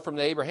 one from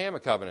the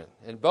Abrahamic covenant.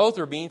 And both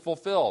are being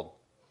fulfilled.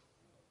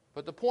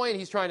 But the point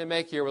he's trying to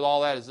make here with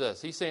all that is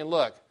this. He's saying,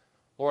 look,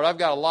 Lord, I've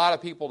got a lot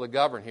of people to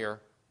govern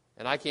here,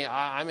 and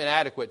I'm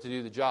inadequate to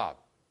do the job.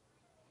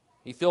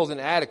 He feels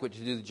inadequate to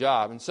do the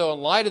job. And so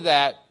in light of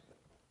that,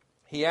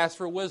 he asks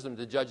for wisdom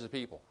to judge the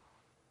people.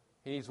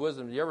 He needs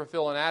wisdom. Do you ever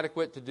feel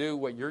inadequate to do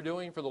what you're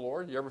doing for the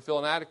Lord? Do you ever feel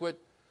inadequate,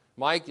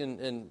 Mike,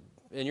 in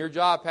your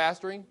job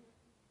pastoring?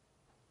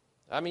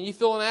 I mean, you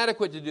feel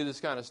inadequate to do this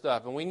kind of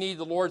stuff, and we need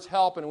the Lord's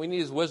help, and we need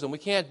His wisdom. We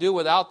can't do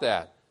without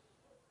that.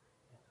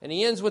 And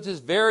he ends with this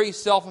very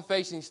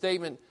self-effacing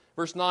statement,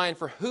 verse 9,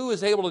 for who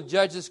is able to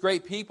judge this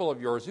great people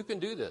of yours? Who can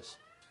do this?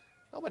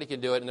 Nobody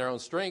can do it in their own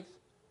strength.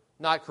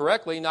 Not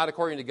correctly, not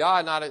according to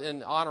God, not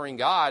in honoring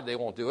God, they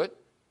won't do it.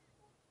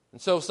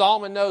 And so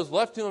Solomon knows,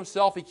 left to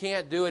himself, he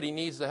can't do it. He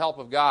needs the help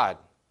of God.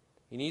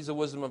 He needs the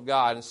wisdom of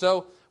God. And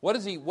so,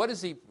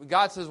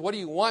 God says, what do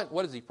you want?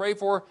 What does he pray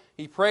for?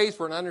 He prays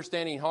for an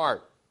understanding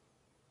heart.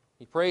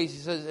 He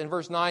says in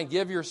verse 9,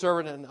 give your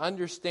servant an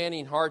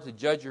understanding heart to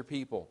judge your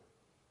people,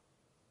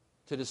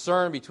 to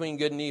discern between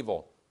good and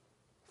evil.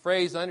 The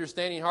phrase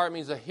understanding heart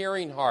means a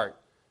hearing heart.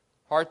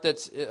 Heart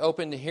that's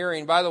open to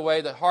hearing. By the way,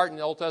 the heart in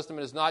the Old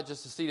Testament is not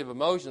just a seat of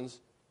emotions.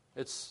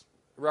 It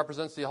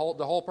represents the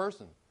whole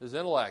person. His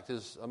intellect,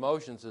 his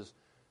emotions, his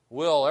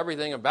will,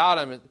 everything about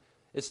him.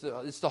 It's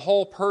the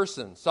whole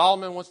person.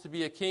 Solomon wants to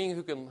be a king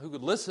who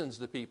listens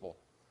to people,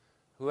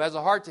 who has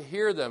a heart to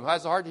hear them, who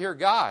has a heart to hear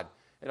God,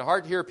 and a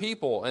heart to hear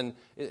people, and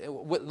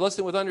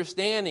listen with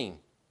understanding.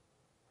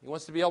 He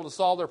wants to be able to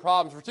solve their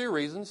problems for two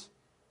reasons.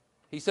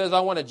 He says, I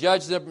want to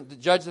judge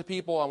the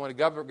people. I want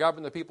to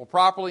govern the people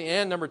properly.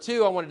 And number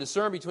two, I want to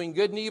discern between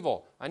good and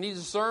evil. I need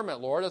discernment,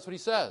 Lord. That's what he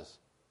says.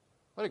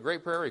 What a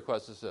great prayer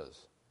request this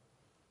is.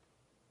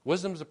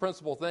 Wisdom is the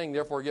principal thing,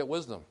 therefore get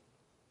wisdom.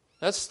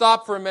 Let's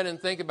stop for a minute and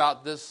think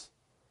about this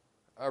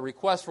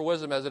request for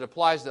wisdom as it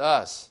applies to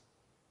us.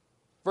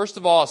 First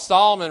of all,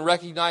 Solomon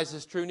recognized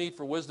his true need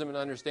for wisdom and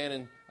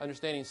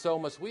understanding, so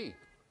must we.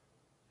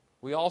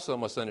 We also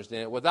must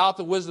understand it. Without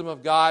the wisdom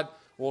of God,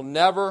 we'll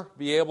never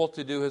be able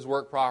to do His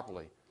work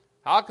properly.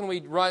 How can we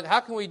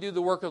do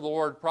the work of the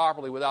Lord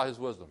properly without His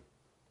wisdom?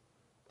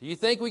 Do you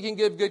think we can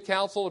give good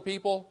counsel to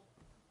people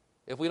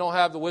if we don't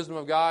have the wisdom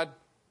of God?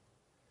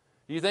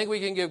 Do you think we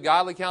can give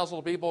godly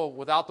counsel to people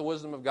without the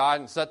wisdom of God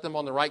and set them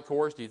on the right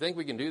course? Do you think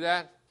we can do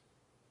that?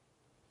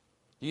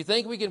 Do you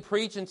think we can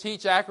preach and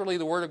teach accurately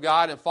the Word of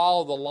God and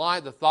follow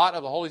the thought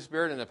of the Holy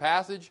Spirit in a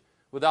passage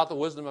without the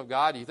wisdom of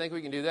God? Do you think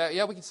we can do that?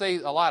 Yeah, we can say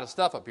a lot of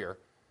stuff up here.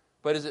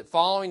 But is it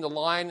following the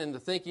line and the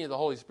thinking of the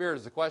Holy Spirit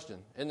is the question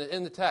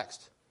in the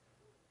text.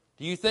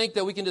 Do you think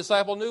that we can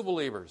disciple new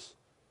believers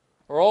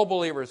or old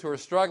believers who are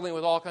struggling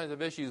with all kinds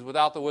of issues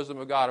without the wisdom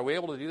of God? Are we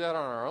able to do that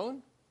on our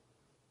own?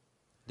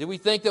 Do we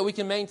think that we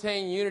can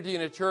maintain unity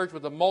in a church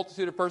with a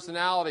multitude of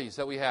personalities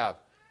that we have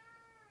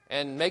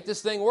and make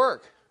this thing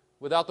work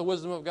without the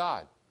wisdom of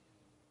God?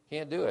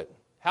 Can't do it.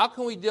 How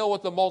can we deal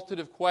with the multitude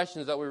of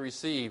questions that we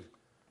receive?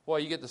 Boy,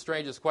 you get the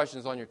strangest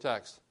questions on your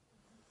text.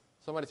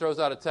 Somebody throws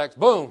out a text,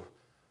 boom.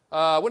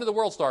 When did the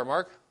world start,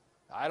 Mark?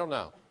 I don't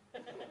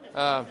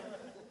know.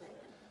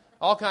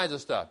 All kinds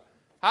of stuff.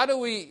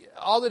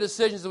 All the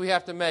decisions that we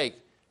have to make,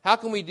 how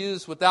can we do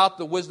this without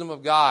the wisdom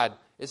of God?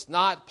 It's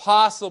not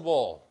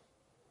possible.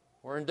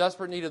 We're in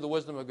desperate need of the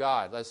wisdom of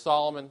God. As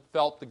Solomon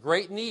felt the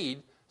great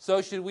need,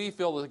 so should we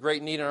feel the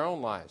great need in our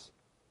own lives.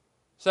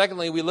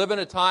 Secondly, we live in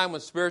a time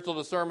when spiritual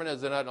discernment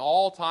is at an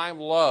all-time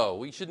low.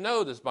 We should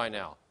know this by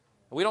now.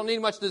 We don't need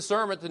much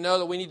discernment to know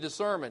that we need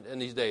discernment in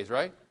these days,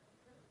 right?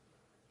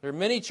 There are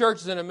many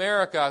churches in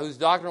America whose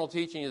doctrinal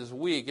teaching is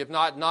weak, if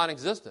not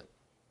non-existent.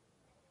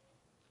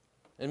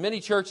 In many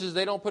churches,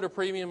 they don't put a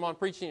premium on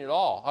preaching at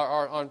all.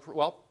 Or on,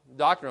 well,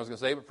 doctrine I was going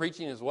to say, but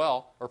preaching as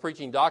well. Or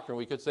preaching doctrine,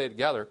 we could say it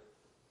together.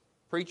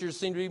 Preachers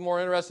seem to be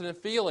more interested in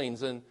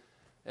feelings and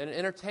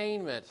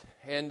entertainment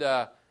and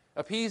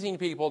appeasing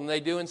people than they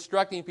do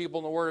instructing people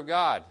in the Word of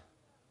God.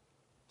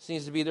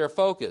 Seems to be their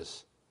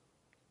focus.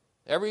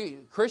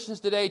 Christians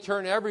today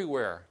turn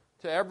everywhere,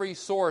 to every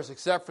source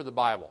except for the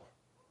Bible.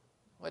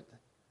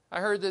 I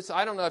heard this,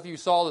 I don't know if you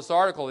saw this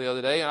article the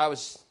other day, and I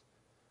was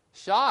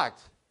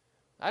shocked.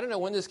 I don't know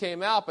when this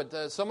came out,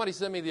 but somebody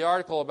sent me the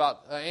article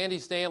about Andy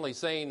Stanley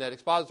saying that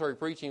expository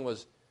preaching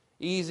was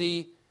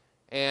easy,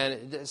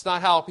 and it's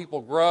not how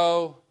people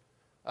grow.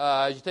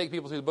 As you take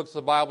people through the books of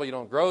the Bible, you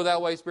don't grow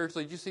that way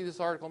spiritually. Did you see this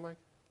article, Mike?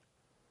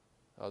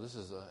 Oh, this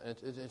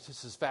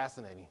is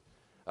fascinating.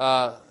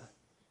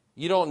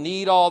 You don't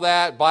need all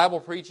that, Bible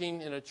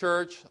preaching in a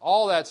church,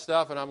 all that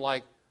stuff, and I'm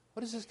like,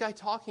 what is this guy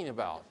talking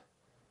about?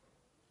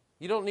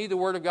 You don't need the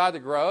Word of God to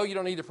grow. You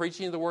don't need the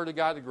preaching of the Word of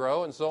God to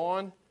grow, and so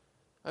on.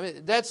 I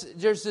mean,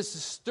 there's this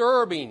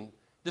disturbing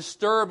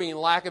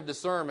lack of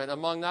discernment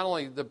among not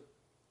only the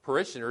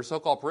parishioners,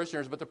 so-called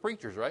parishioners, but the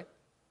preachers, right?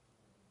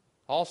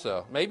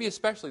 Also, maybe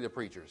especially the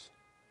preachers.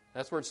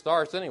 That's where it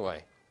starts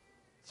anyway.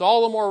 It's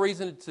all the more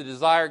reason to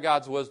desire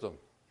God's wisdom.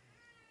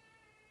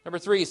 Number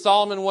 3,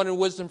 Solomon wanted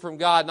wisdom from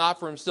God, not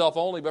for himself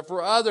only, but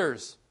for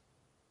others.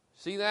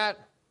 See that?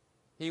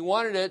 He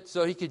wanted it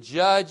so he could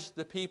judge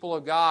the people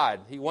of God.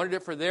 He wanted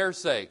it for their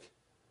sake.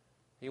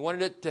 He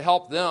wanted it to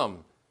help them.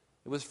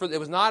 It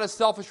was not a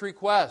selfish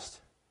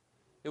request.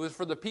 It was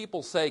for the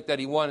people's sake that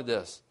he wanted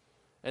this.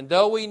 And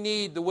though we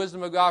need the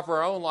wisdom of God for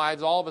our own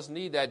lives, all of us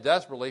need that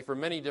desperately for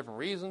many different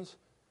reasons.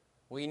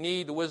 We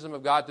need the wisdom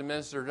of God to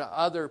minister to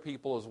other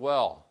people as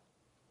well,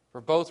 for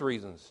both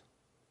reasons.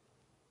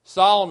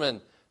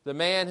 Solomon, the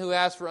man who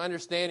asked for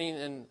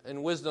understanding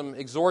and wisdom,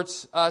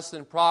 exhorts us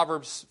in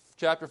Proverbs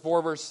chapter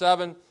 4, verse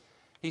 7.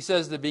 He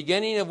says, the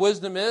beginning of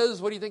wisdom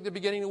is, what do you think the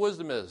beginning of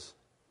wisdom is?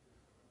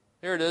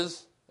 Here it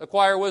is,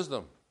 acquire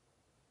wisdom.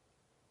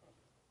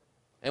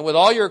 And with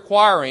all your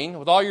acquiring,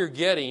 with all your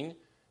getting,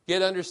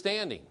 get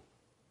understanding.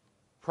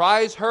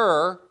 Prize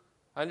her,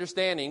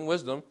 understanding,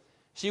 wisdom.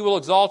 She will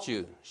exalt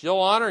you. She'll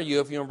honor you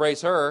if you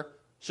embrace her.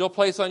 She'll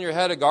place on your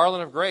head a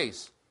garland of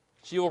grace.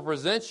 She will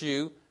present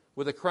you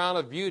with a crown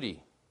of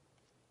beauty.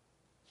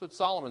 That's what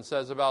Solomon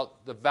says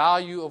about the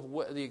value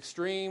of the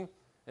extreme,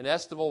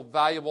 inestimable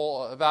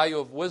value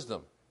of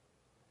wisdom.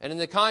 And in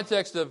the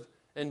context of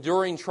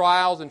enduring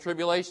trials and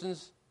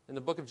tribulations, in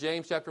the book of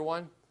James chapter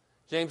 1,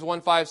 James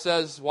 1:5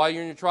 says, while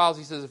you're in your trials,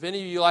 he says, if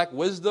any of you lack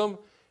wisdom,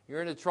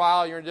 you're in a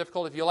trial, you're in a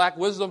difficulty, if you lack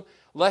wisdom,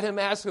 let him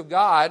ask of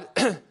God,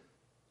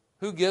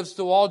 who gives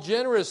to all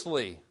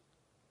generously.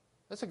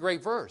 That's a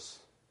great verse.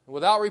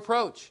 Without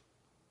reproach.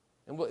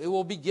 And it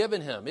will be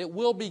given him. It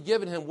will be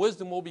given him.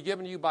 Wisdom will be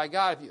given to you by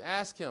God if you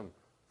ask him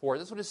for it.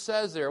 That's what it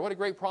says there. What a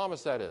great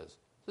promise that is.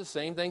 It's the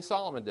same thing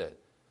Solomon did.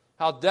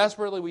 How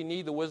desperately we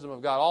need the wisdom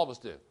of God. All of us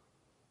do.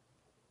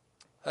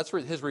 That's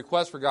his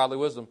request for godly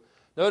wisdom.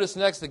 Notice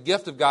next the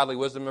gift of godly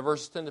wisdom in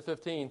verses 10 to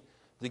 15.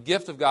 The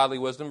gift of godly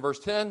wisdom. Verse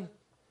 10,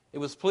 it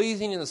was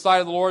pleasing in the sight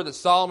of the Lord that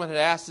Solomon had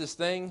asked this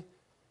thing.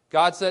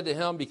 God said to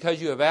him,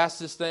 because you have asked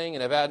this thing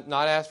and have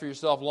not asked for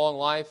yourself long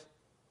life,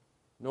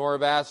 nor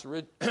have asked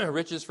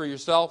riches for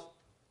yourself,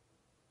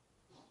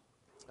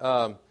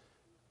 nor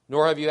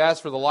have you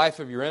asked for the life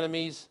of your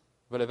enemies,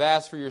 but have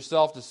asked for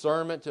yourself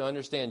discernment to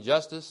understand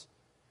justice.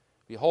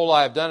 Behold,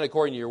 I have done it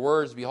according to your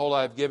words. Behold,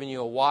 I have given you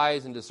a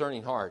wise and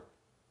discerning heart,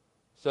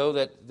 so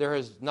that there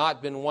has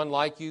not been one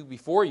like you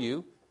before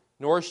you,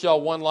 nor shall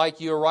one like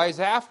you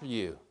arise after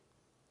you.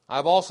 I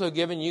have also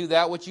given you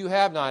that which you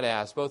have not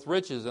asked, both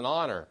riches and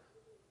honor,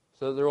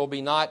 so that there will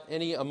be not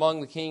any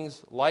among the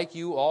kings like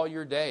you all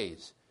your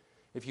days.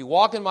 If you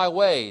walk in my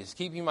ways,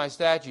 keeping my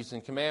statutes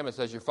and commandments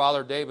as your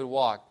father David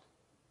walked,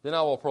 then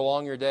I will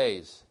prolong your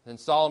days. Then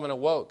Solomon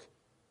awoke.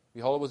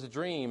 Behold, it was a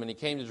dream, and he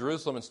came to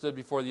Jerusalem and stood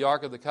before the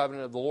ark of the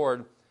covenant of the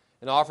Lord,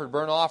 and offered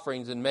burnt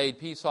offerings, and made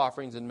peace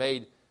offerings, and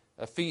made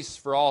a feast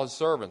for all his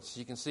servants.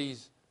 You can see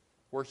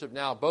worship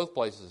now both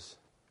places,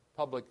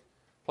 public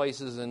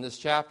places in this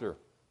chapter.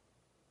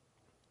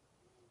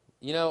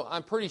 You know,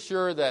 I'm pretty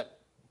sure that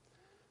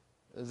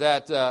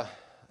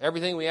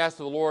everything we ask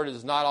of the Lord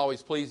is not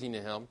always pleasing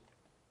to him.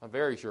 I'm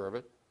very sure of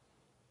it.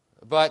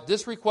 But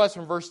this request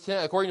from verse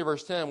 10, according to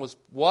verse 10,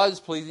 was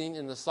pleasing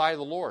in the sight of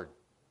the Lord.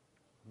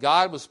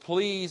 God was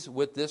pleased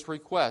with this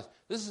request.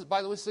 This is,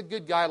 by the way, this is a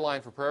good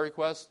guideline for prayer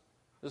requests,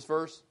 this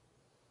verse.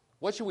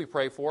 What should we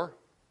pray for?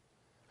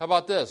 How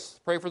about this?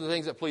 Pray for the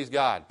things that please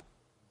God.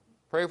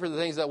 Pray for the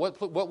things that,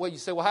 what you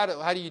say, well,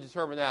 how do you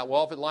determine that?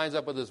 Well, if it lines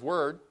up with His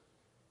Word,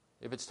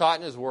 if it's taught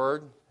in His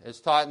Word, it's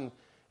taught in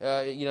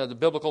the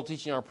biblical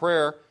teaching on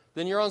prayer,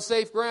 then you're on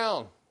safe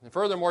ground. And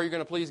furthermore, you're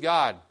going to please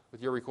God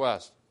with your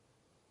request.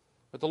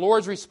 But the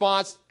Lord's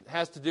response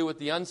has to do with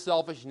the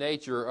unselfish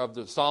nature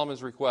of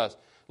Solomon's request.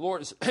 The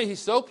Lord,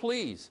 He's so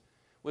pleased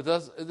with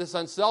this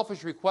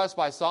unselfish request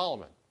by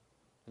Solomon.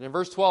 And in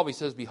verse 12 he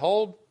says,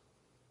 behold,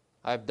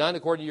 I have done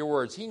according to your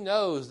words. He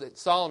knows that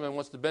Solomon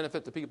wants to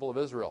benefit the people of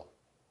Israel.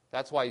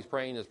 That's why he's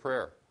praying this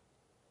prayer.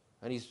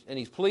 And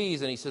he's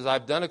pleased, and he says,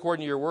 I've done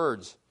according to your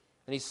words.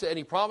 And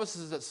he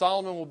promises that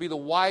Solomon will be the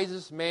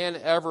wisest man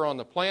ever on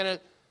the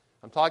planet.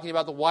 I'm talking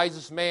about the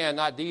wisest man,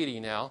 not deity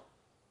now.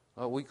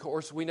 Of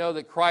course, we know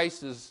that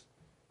Christ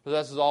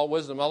possesses all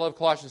wisdom. I love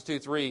Colossians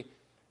 2:3.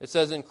 It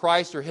says, in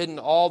Christ are hidden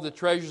all the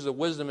treasures of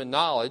wisdom and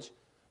knowledge.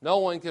 No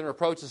one can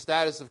reproach the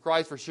status of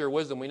Christ for sheer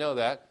wisdom. We know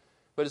that.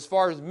 But as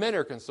far as men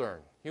are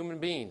concerned, human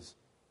beings,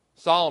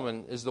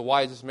 Solomon is the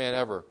wisest man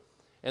ever.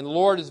 And the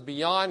Lord is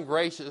beyond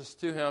gracious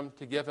to him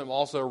to give him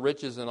also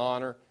riches and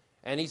honor.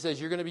 And he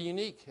says, you're going to be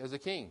unique as a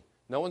king.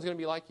 No one's going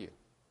to be like you.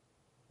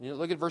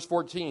 Look at verse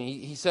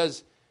 14. He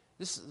says,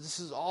 this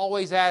is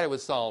always added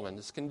with Solomon,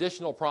 this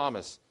conditional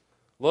promise.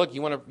 Look,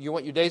 you want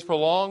your days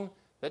prolonged?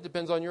 That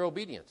depends on your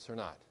obedience or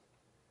not.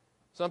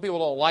 Some people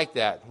don't like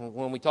that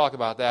when we talk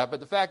about that. But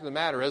the fact of the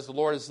matter is, the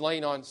Lord is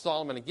laying on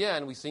Solomon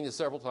again. We've seen this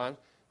several times.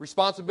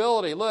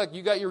 Responsibility. Look,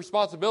 you got your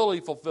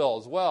responsibility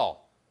fulfilled as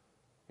well.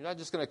 You're not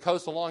just going to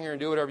coast along here and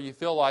do whatever you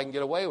feel like and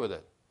get away with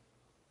it.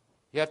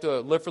 You have to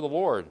live for the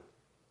Lord.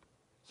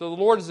 So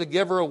the Lord is a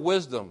giver of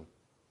wisdom.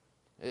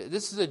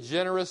 This is a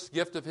generous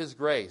gift of His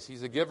grace.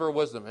 He's a giver of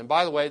wisdom. And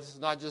by the way, this is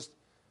not just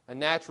a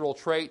natural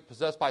trait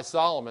possessed by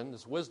Solomon,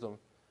 this wisdom.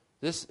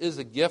 This is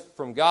a gift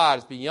from God.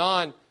 It's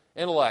beyond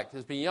intellect.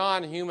 It's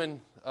beyond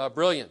human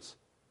brilliance.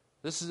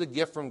 This is a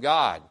gift from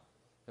God.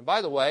 And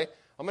by the way,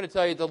 I'm going to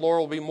tell you the Lord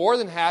will be more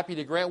than happy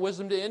to grant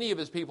wisdom to any of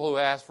His people who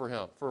ask for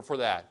Him, for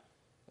that,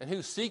 and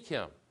who seek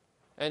Him,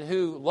 and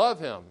who love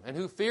Him, and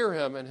who fear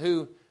Him, and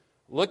who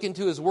look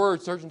into His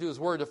Word, search into His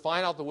Word to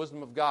find out the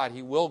wisdom of God.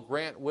 He will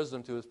grant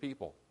wisdom to His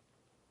people.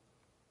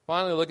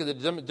 Finally, look at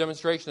the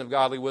demonstration of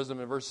godly wisdom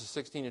in verses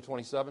 16 to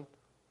 27.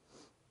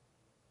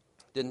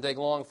 Didn't take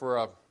long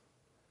for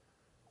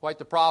quite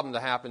the problem to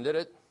happen, did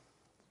it?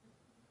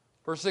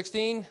 Verse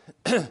 16,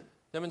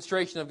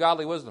 demonstration of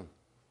godly wisdom.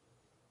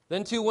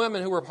 Then two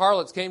women who were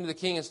harlots came to the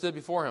king and stood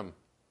before him.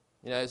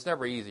 It's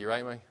never easy,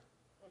 right, Mike?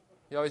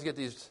 You always get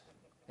these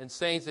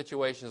insane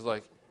situations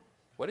like,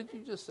 what did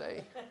you just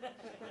say?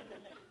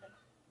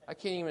 I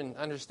can't even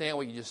understand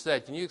what you just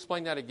said. Can you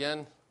explain that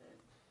again?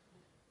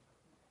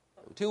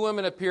 Two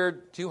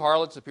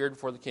harlots appeared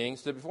before the king,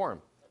 stood before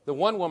him. The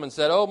one woman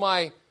said, "Oh,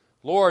 my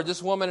Lord,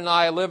 this woman and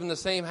I live in the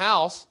same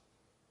house,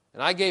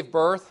 and I gave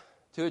birth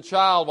to a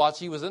child while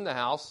she was in the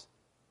house.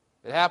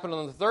 It happened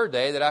on the third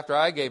day that after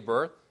I gave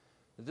birth,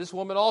 that this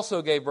woman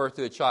also gave birth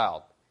to a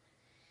child.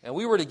 And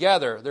we were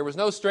together. There was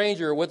no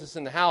stranger with us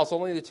in the house,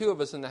 only the two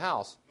of us in the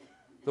house.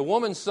 The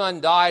woman's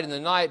son died in the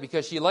night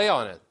because she lay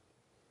on it.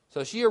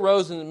 So she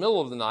arose in the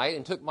middle of the night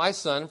and took my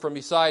son from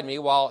beside me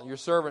while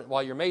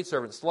your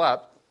maidservant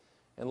slept,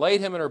 and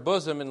laid him in her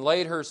bosom, and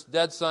laid her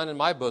dead son in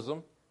my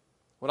bosom.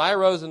 When I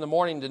arose in the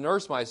morning to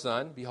nurse my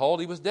son, behold,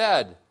 he was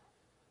dead.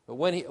 But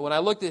when I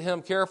looked at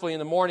him carefully in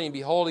the morning,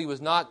 behold, he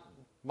was not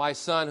my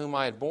son whom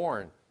I had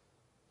born.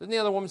 Then the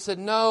other woman said,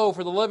 No,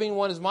 for the living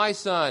one is my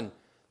son.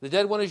 The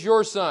dead one is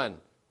your son.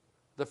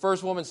 The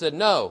first woman said,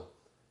 No,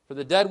 for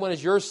the dead one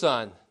is your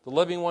son. The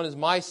living one is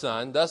my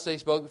son. Thus they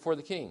spoke before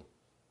the king.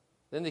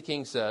 Then the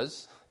king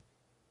says,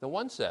 the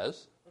one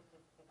says,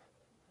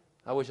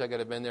 I wish I could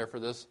have been there for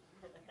this.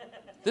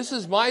 This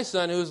is my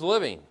son who is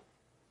living,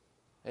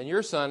 and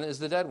your son is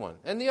the dead one.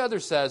 And the other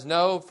says,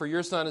 No, for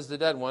your son is the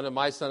dead one, and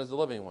my son is the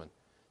living one.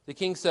 The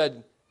king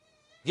said,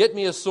 Get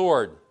me a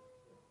sword.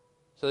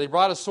 So they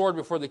brought a sword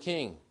before the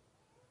king.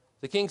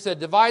 The king said,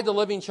 Divide the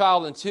living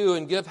child in two,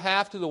 and give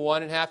half to the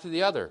one and half to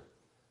the other.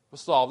 We'll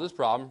solve this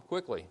problem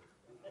quickly.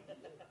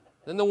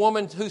 Then the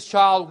woman whose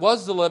child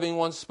was the living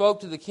one spoke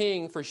to the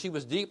king, for she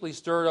was deeply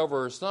stirred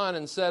over her son,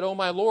 and said, O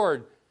my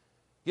lord,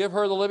 give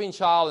her the living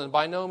child, and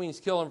by no means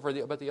kill him.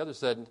 But the other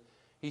said,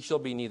 He shall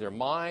be neither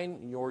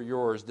mine nor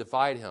yours.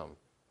 Divide him.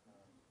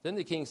 Then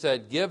the king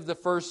said, Give the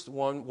first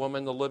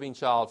woman the living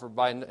child,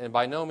 and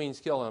by no means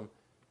kill him.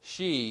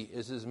 She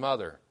is his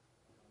mother.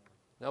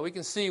 Now we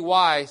can see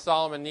why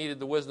Solomon needed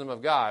the wisdom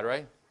of God,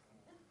 right?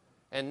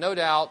 And no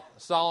doubt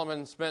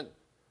Solomon spent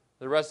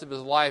the rest of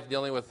his life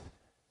dealing with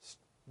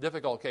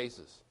difficult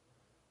cases,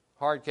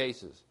 hard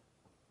cases.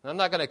 And I'm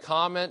not going to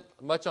comment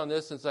much on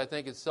this since I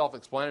think it's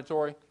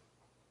self-explanatory.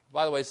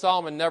 By the way,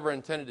 Solomon never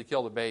intended to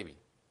kill the baby.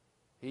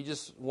 He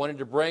just wanted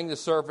to bring to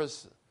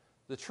surface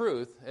the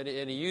truth, and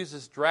he used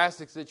this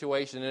drastic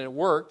situation, and it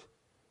worked.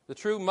 The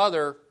true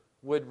mother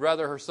would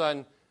rather her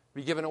son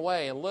be given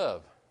away and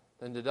live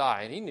than to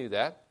die, and he knew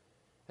that,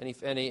 and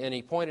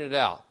he pointed it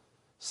out.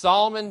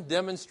 Solomon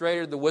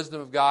demonstrated the wisdom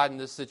of God in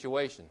this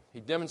situation. He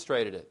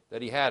demonstrated it,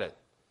 that he had it,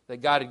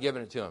 that God had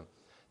given it to him.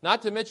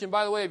 Not to mention,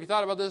 by the way, if you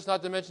thought about this,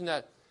 not to mention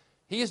that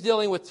he is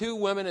dealing with two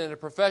women in a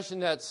profession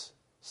that's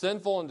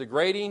sinful and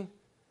degrading,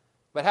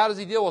 but how does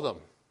he deal with them?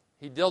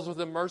 He deals with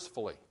them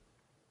mercifully.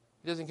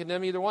 He doesn't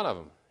condemn either one of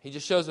them. He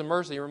just shows them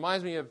mercy. He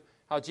reminds me of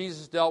how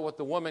Jesus dealt with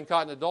the woman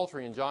caught in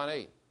adultery in John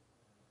 8.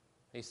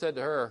 He said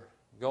to her,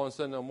 Go and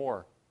sin no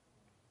more.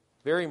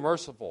 Very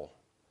merciful.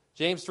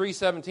 James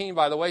 3:17,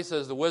 by the way,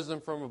 says the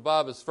wisdom from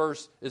above is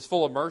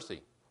full of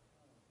mercy.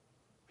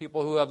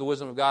 People who have the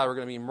wisdom of God are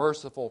going to be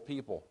merciful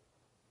people.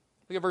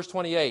 Look at verse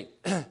 28.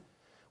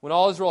 When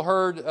all Israel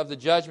heard of the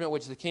judgment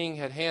which the king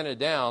had handed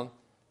down,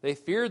 they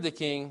feared the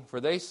king, for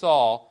they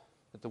saw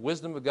that the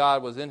wisdom of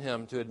God was in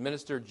him to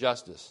administer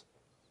justice.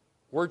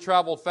 Word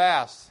traveled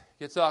fast,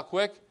 gets out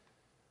quick.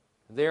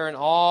 They're in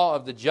awe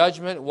of the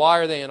judgment. Why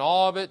are they in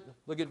awe of it?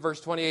 Look at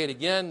verse 28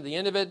 again, the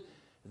end of it.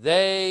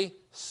 They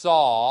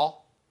saw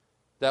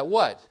that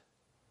what?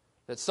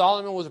 That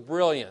Solomon was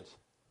brilliant.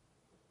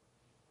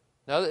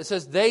 Now it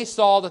says they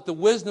saw that the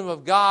wisdom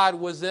of God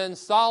was in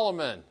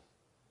Solomon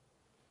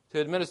to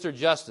administer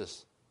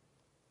justice.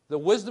 The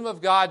wisdom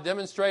of God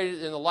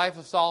demonstrated in the life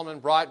of Solomon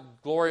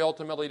brought glory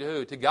ultimately to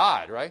who? To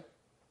God, right?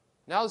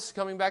 Now this is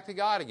coming back to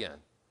God again.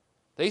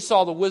 They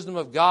saw the wisdom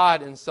of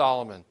God in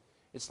Solomon.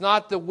 It's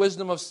not the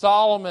wisdom of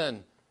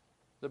Solomon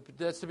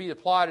that's to be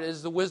applied. It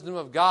is the wisdom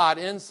of God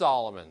in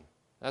Solomon.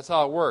 That's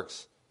how it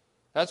works.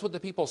 That's what the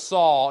people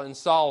saw in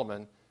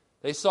Solomon.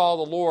 They saw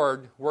the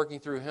Lord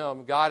working through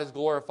him. God is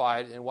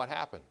glorified, and what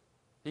happened?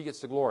 He gets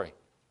the glory.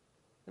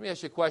 Let me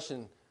ask you a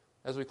question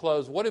as we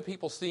close. What do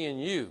people see in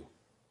you?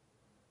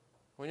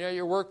 When you're at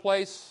your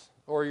workplace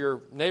or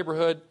your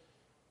neighborhood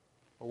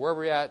or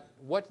wherever you're at,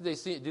 what do they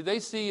see? Do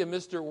they see a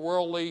Mr.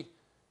 Worldly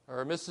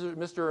or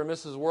Mr. or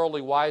Mrs.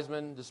 Worldly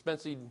Wiseman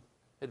dispensing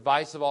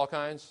advice of all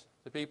kinds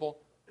to people?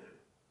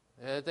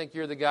 And I think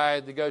you're the guy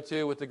to go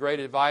to with the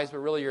great advice, but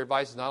really your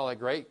advice is not all that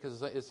great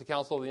because it's the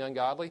counsel of the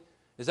ungodly.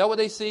 Is that what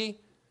they see?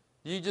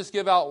 Do you just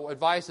give out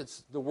advice that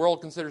the world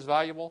considers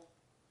valuable?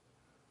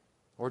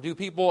 Or do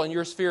people in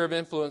your sphere of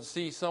influence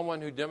see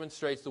someone who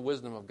demonstrates the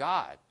wisdom of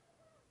God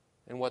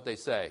in what they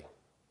say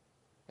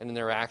and in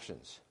their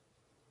actions?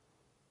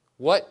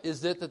 What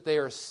is it that they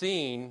are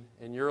seeing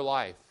in your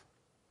life?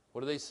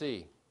 What do they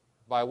see?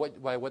 By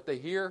what they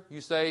hear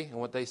you say and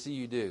what they see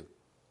you do.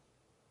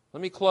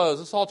 Let me close.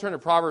 Let's all turn to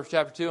Proverbs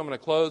chapter 2. I'm going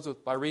to close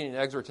by reading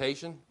an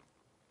exhortation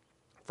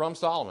from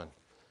Solomon.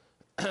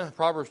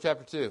 Proverbs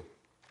chapter 2.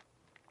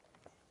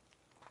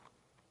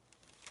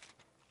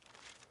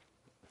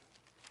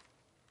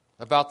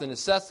 About the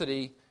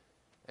necessity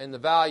and the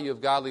value of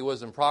godly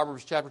wisdom.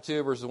 Proverbs chapter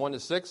 2, verses 1 to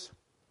 6.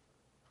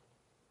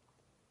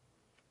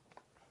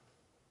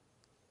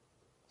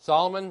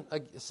 Solomon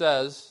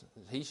says,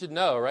 he should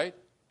know, right?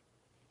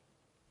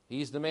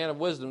 He's the man of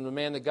wisdom, the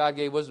man that God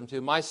gave wisdom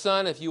to. My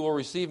son, if you will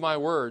receive my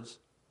words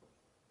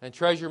and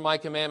treasure my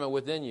commandment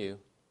within you,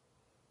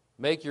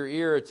 make your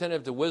ear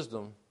attentive to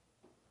wisdom,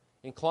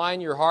 incline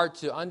your heart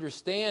to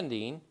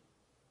understanding,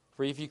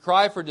 for if you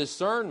cry for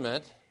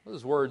discernment,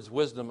 those words,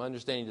 wisdom,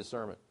 understanding,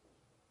 discernment.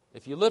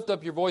 If you lift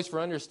up your voice for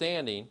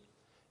understanding,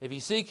 if you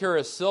seek her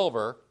as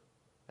silver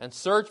and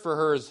search for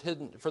her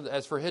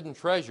as for hidden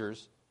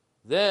treasures,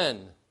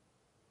 then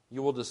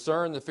you will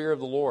discern the fear of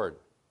the Lord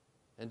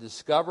and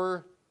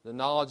discover the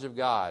knowledge of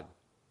God.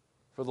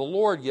 For the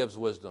Lord gives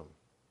wisdom.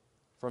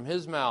 From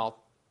his mouth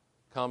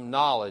come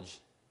knowledge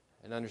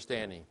and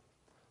understanding.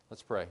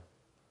 Let's pray.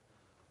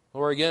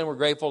 Lord, again, we're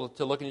grateful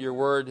to look into your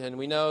word, and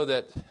we know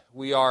that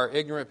we are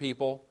ignorant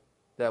people,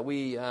 that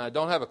we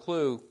don't have a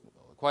clue,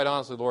 quite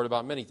honestly, Lord,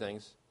 about many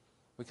things.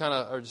 We kind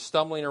of are just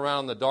stumbling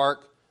around in the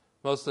dark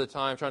most of the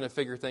time, trying to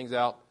figure things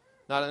out,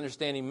 not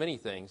understanding many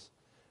things.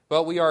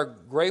 But we are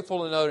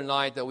grateful to know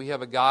tonight that we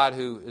have a God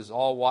who is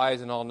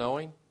all-wise and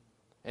all-knowing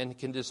and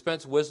can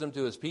dispense wisdom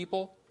to his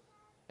people.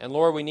 And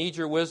Lord, we need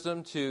your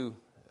wisdom to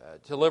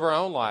live our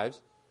own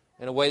lives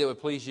in a way that would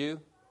please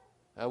you.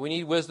 We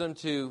need wisdom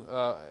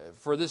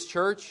for this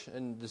church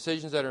and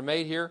decisions that are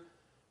made here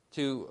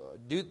to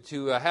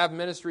have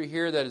ministry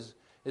here that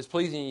is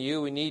pleasing to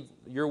you. We need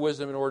your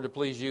wisdom in order to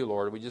please you,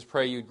 Lord. We just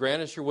pray you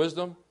grant us your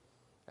wisdom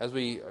as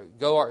we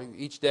go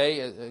each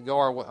day, go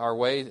our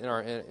ways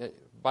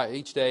by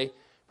each day.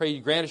 Pray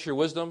you grant us your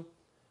wisdom.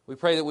 We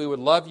pray that we would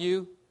love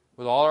you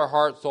with all our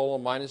heart, soul,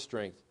 and mind and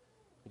strength.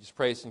 We just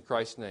pray this in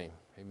Christ's name.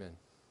 Amen.